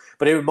more.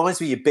 But it reminds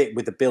me a bit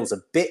with the Bills,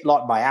 a bit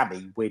like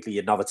Miami, weirdly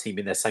another team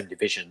in their same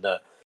division,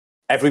 that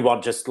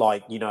everyone just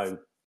like, you know,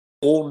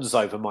 fawns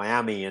over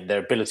Miami and their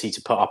ability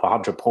to put up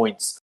 100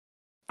 points.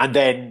 And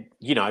then,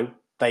 you know,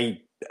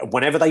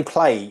 whenever they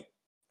play,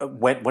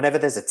 whenever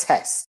there's a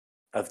test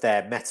of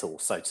their mettle,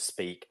 so to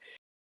speak,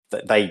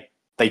 that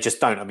they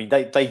just don't. I mean,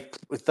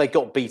 they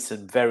got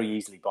beaten very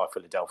easily by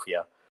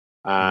Philadelphia.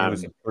 It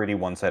was a pretty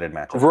one-sided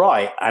matchup,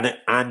 right?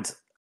 And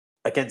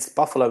against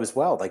Buffalo as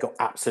well, they got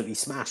absolutely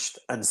smashed.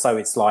 And so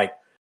it's like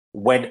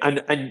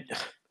in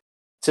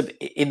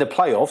the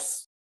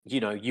playoffs, you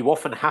know, you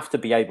often have to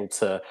be able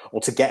to, or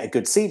to get a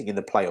good seeding in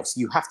the playoffs,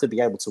 you have to be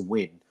able to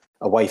win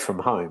away from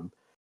home.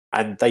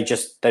 And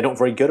they're not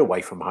very good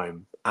away from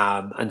home.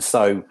 And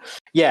so,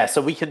 yeah,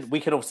 so we can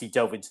obviously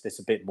delve into this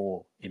in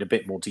a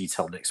bit more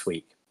detail next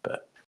week.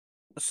 But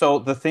so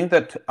the thing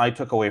that I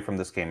took away from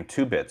this game,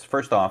 2 bits.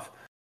 First off,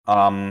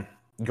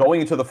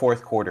 going into the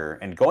fourth quarter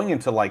and going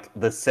into like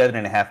the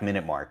 7.5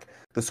 minute mark,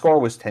 the score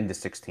was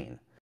 10-16.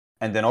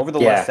 And then over the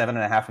last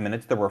 7.5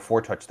 minutes, there were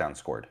 4 touchdowns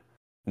scored.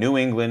 New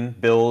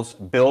England, Bills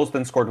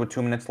then scored with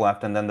 2 minutes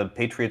left, and then the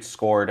Patriots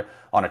scored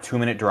on a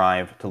 2-minute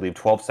drive to leave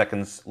 12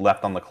 seconds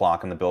left on the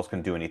clock, and the Bills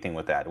couldn't do anything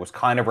with that. It was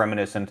kind of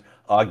reminiscent,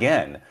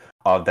 again,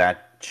 of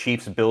that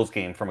Chiefs-Bills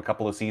game from a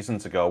couple of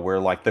seasons ago where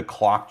like the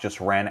clock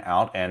just ran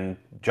out and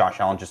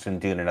Josh Allen just didn't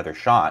do another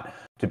shot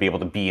to be able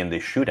to be in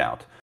this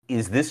shootout.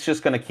 Is this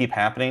just going to keep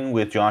happening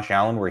with Josh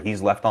Allen where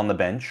he's left on the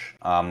bench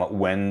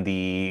when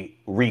the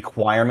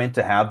requirement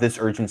to have this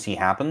urgency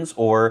happens?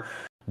 Or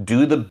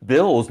do the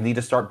Bills need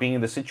to start being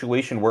in the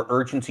situation where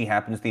urgency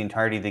happens the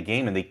entirety of the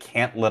game and they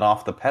can't let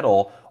off the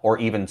pedal or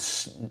even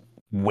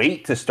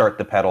wait to start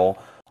the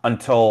pedal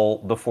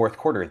until the fourth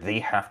quarter? They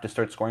have to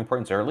start scoring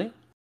points early?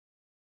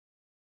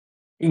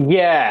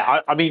 yeah,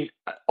 I mean,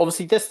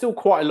 obviously there's still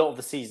quite a lot of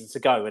the season to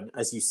go. And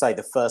as you say,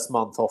 the first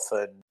month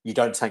often you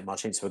don't take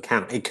much into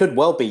account. It could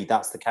well be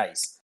that's the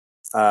case.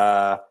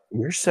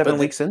 We're 7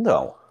 weeks in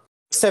though.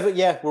 7,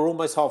 yeah, we're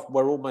almost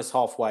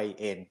halfway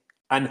in.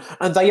 And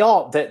they're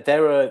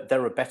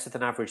a better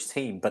than average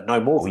team, but no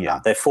more than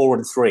that. They're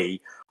 4-3.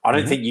 I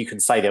don't think you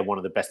can say they're one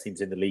of the best teams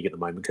in the league at the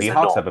moment. The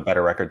Seahawks have a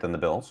better record than the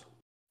Bills.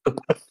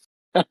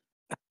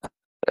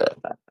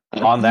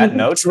 On that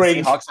note, the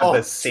Seahawks have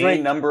the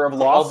same number of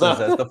losses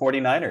as the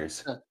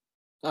 49ers.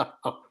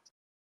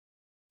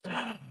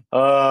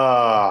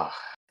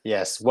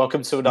 Yes.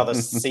 Welcome to another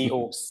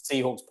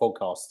Seahawks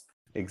podcast.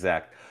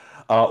 Exact.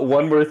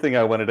 One more thing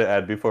I wanted to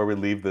add before we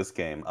leave this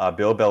game.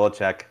 Bill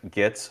Belichick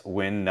gets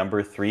win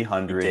number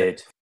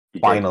 300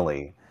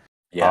 finally.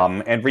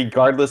 Yeah. And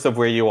regardless of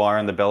where you are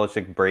in the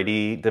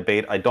Belichick-Brady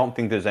debate, I don't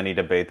think there's any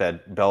debate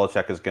that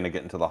Belichick is going to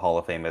get into the Hall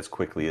of Fame as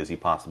quickly as he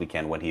possibly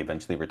can when he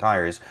eventually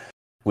retires,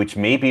 which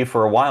may be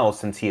for a while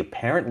since he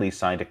apparently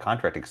signed a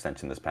contract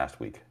extension this past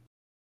week.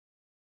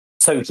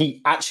 So he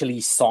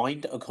actually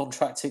signed a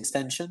contract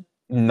extension?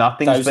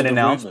 Nothing's been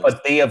announced,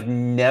 but they have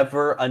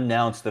never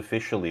announced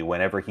officially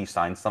whenever he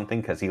signs something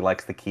because he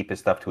likes to keep his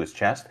stuff to his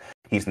chest.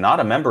 He's not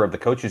a member of the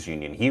coaches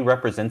union. He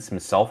represents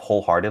himself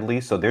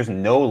wholeheartedly, so there's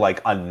no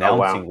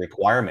announcing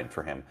requirement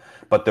for him.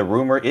 But the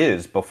rumor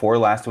is, before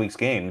last week's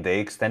game,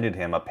 they extended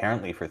him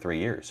apparently for 3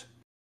 years.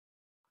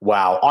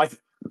 Wow. I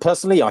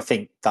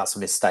think that's a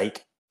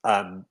mistake.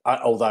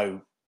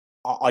 Although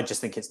I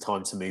just think it's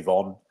time to move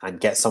on and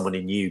get someone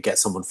new, get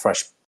someone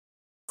fresh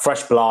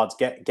blood,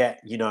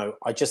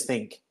 I just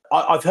think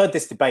I've heard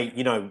this debate,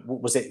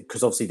 was it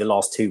because obviously the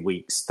last 2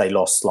 weeks they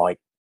lost like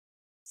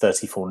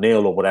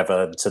 34-0 or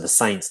whatever to the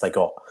Saints, they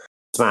got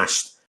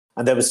smashed.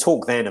 And there was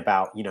talk then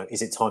about,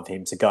 is it time for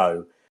him to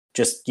go?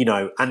 Just,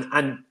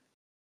 and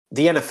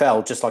the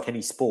NFL, just like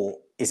any sport,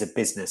 is a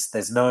business.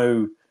 There's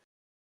no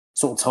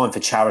sort of time for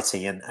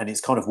charity. And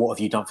it's kind of, what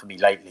have you done for me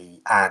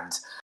lately? And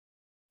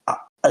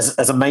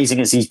as amazing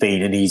as he's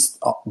been, and he's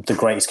the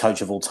greatest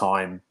coach of all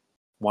time,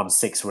 won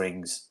 6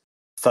 rings,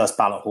 first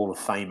ballot Hall of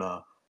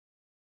Famer.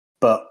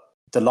 But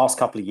the last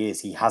couple of years,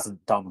 he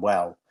hasn't done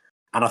well.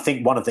 And I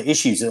think one of the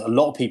issues that a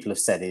lot of people have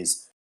said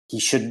is he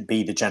shouldn't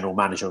be the general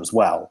manager as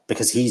well,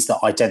 because he's the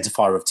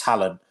identifier of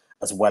talent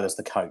as well as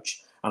the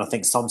coach. And I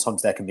think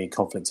sometimes there can be a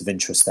conflict of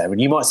interest there.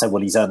 And you might say,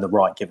 well, he's earned the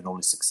right given all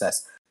his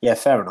success. Yeah,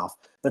 fair enough.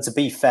 But to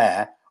be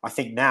fair, I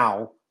think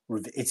now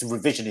it's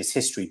revisionist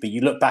history. But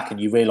you look back and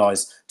you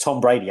realise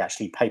Tom Brady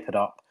actually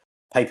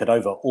papered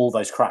over all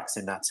those cracks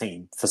in that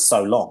team for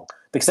so long,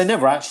 because they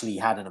never actually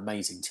had an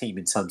amazing team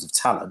in terms of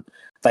talent.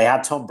 They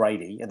had Tom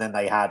Brady, and then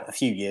they had a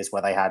few years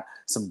where they had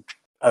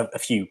a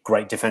few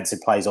great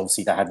defensive plays.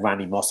 Obviously, they had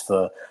Randy Moss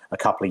for a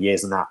couple of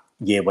years, and that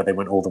year where they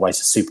went all the way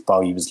to Super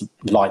Bowl, he was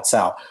lights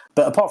out.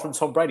 But apart from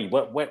Tom Brady,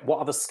 what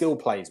other skill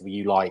plays were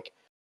you like,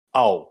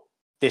 oh,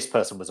 this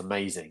person was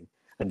amazing,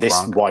 and this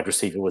Gronk. wide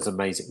receiver was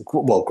amazing?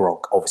 Well,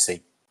 Gronk,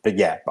 obviously. But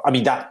yeah, I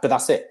mean,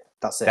 that's it.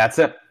 That's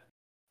it.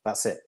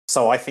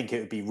 So I think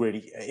it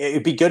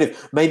would be good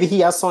if maybe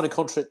he has signed a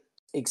contract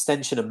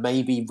extension, and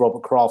maybe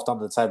Robert Kraft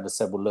under the table has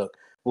said, well, look,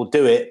 we'll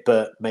do it,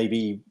 but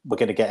maybe we're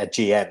going to get a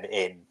GM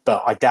in.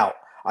 But I doubt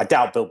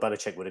Bill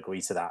Belichick would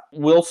agree to that.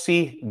 We'll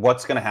see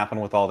what's going to happen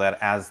with all that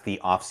as the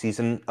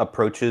offseason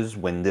approaches,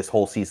 when this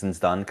whole season's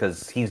done,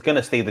 because he's going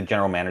to stay the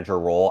general manager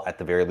role at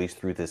the very least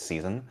through this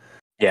season.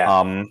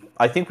 Yeah.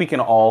 I think we can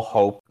all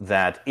hope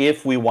that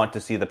if we want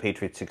to see the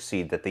Patriots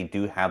succeed, that they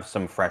do have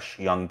some fresh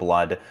young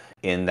blood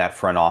in that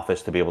front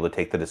office to be able to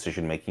take the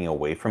decision-making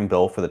away from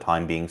Bill for the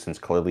time being, since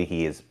clearly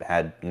he has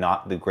had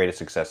not the greatest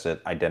success at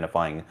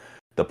identifying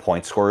the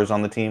point scorers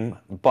on the team.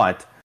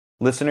 But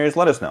listeners,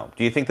 let us know.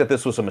 Do you think that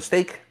this was a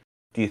mistake?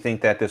 Do you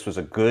think that this was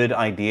a good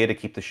idea to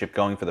keep the ship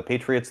going for the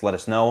Patriots? Let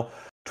us know.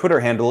 Twitter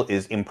handle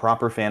is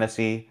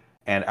improperfantasy,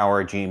 and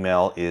our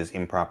Gmail is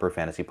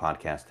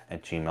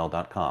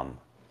improperfantasypodcast@gmail.com.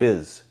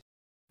 Biz,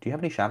 do you have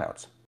any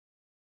shout-outs?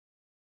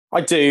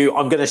 I do.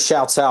 I'm going to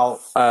shout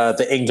out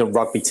the England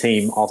rugby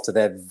team after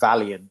their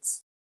valiant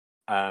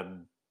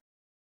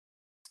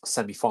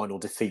semi-final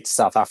defeat to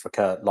South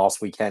Africa last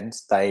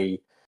weekend.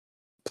 They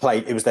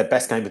played. It was their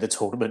best game of the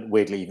tournament,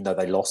 weirdly, even though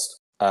they lost.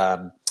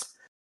 And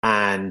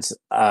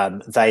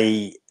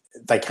they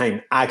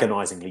came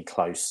agonisingly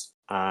close.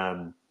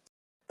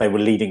 They were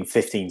leading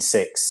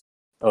 15-6.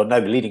 Or no,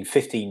 leading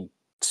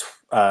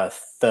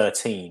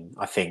 15-13,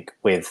 I think,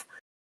 with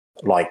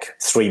like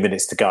 3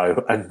 minutes to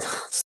go, and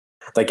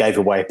they gave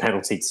away a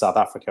penalty to South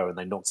Africa and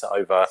they knocked it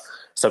over.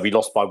 So we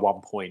lost by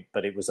 1 point,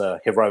 but it was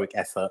a heroic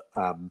effort.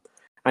 And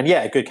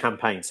yeah, a good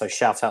campaign. So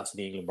shout out to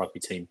the England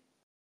rugby team.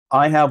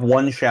 I have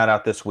one shout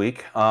out this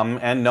week.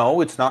 And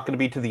no, it's not going to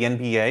be to the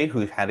NBA,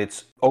 who had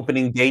its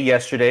opening day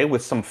yesterday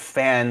with some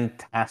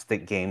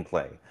fantastic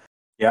gameplay.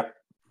 Yep.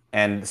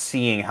 And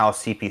seeing how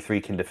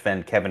CP3 can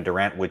defend Kevin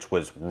Durant, which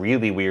was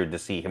really weird to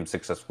see him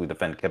successfully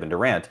defend Kevin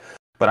Durant.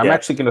 But I'm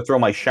actually going to throw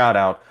my shout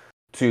out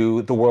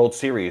to the World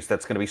Series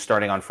that's going to be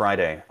starting on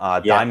Friday.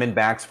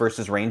 Diamondbacks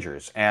versus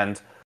Rangers.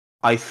 And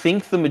I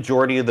think the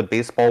majority of the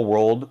baseball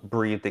world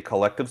breathed a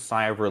collective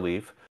sigh of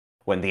relief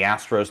when the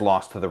Astros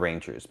lost to the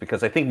Rangers,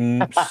 because I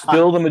think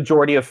still the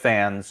majority of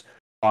fans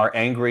are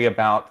angry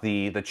about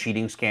the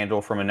cheating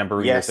scandal from a number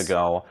of years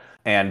ago,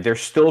 and they're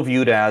still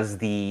viewed as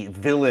the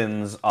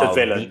villains of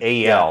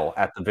the AL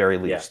at the very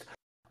least.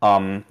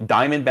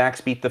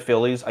 Diamondbacks beat the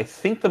Phillies. I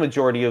think the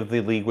majority of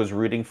the league was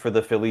rooting for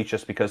the Phillies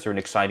just because they're an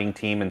exciting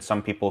team, and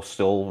some people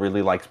still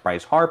really like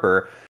Bryce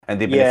Harper, and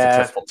they've been a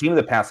successful team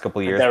the past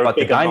couple of years. But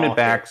the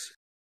Diamondbacks,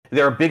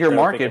 they're a bigger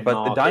market,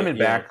 but the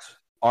Diamondbacks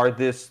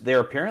they're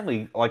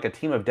apparently like a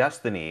team of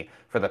destiny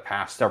for the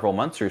past several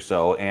months or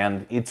so,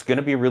 and it's going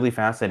to be really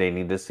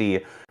fascinating to see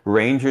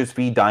Rangers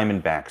v.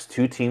 Diamondbacks,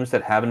 two teams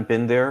that haven't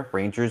been there,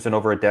 Rangers in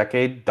over a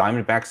decade,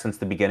 Diamondbacks since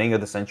the beginning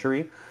of the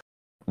century.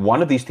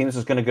 One of these teams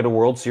is going to get a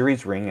World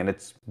Series ring, and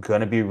it's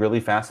going to be really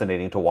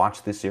fascinating to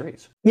watch this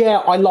series. Yeah,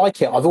 I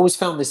like it. I've always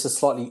found this a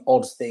slightly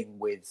odd thing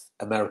with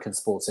American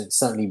sports, and it's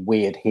certainly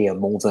weird here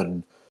more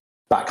than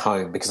back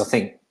home, because I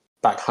think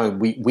back home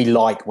we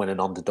like when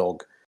an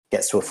underdog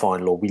gets to a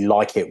final, or we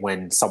like it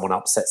when someone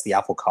upsets the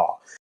apple cart.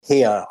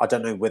 Here, I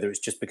don't know whether it's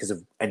just because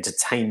of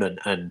entertainment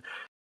and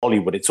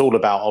Hollywood. It's all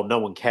about, no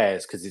one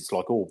cares, because it's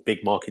like all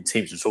big market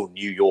teams. It's all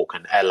New York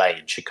and LA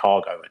and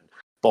Chicago and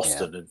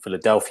Boston and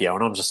Philadelphia.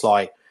 And I'm just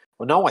like,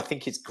 well, no, I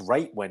think it's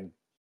great when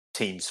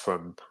teams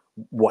from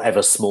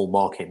whatever small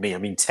market I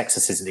mean,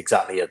 Texas isn't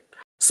exactly a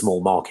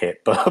small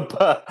market, but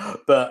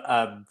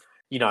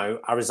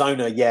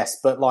Arizona, yes.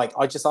 But like,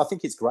 I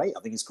think it's great.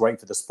 I think it's great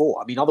for the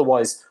sport. I mean,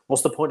 otherwise,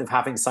 what's the point of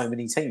having so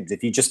many teams?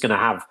 If you just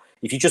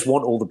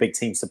want all the big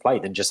teams to play,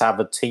 then just have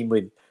a team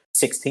with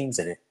 6 teams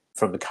in it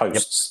from the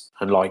coasts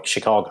and like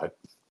Chicago.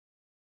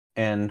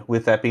 And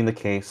with that being the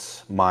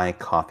case, my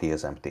coffee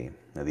is empty.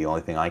 Now, the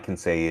only thing I can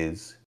say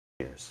is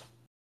cheers.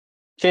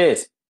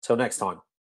 Cheers. Till next time.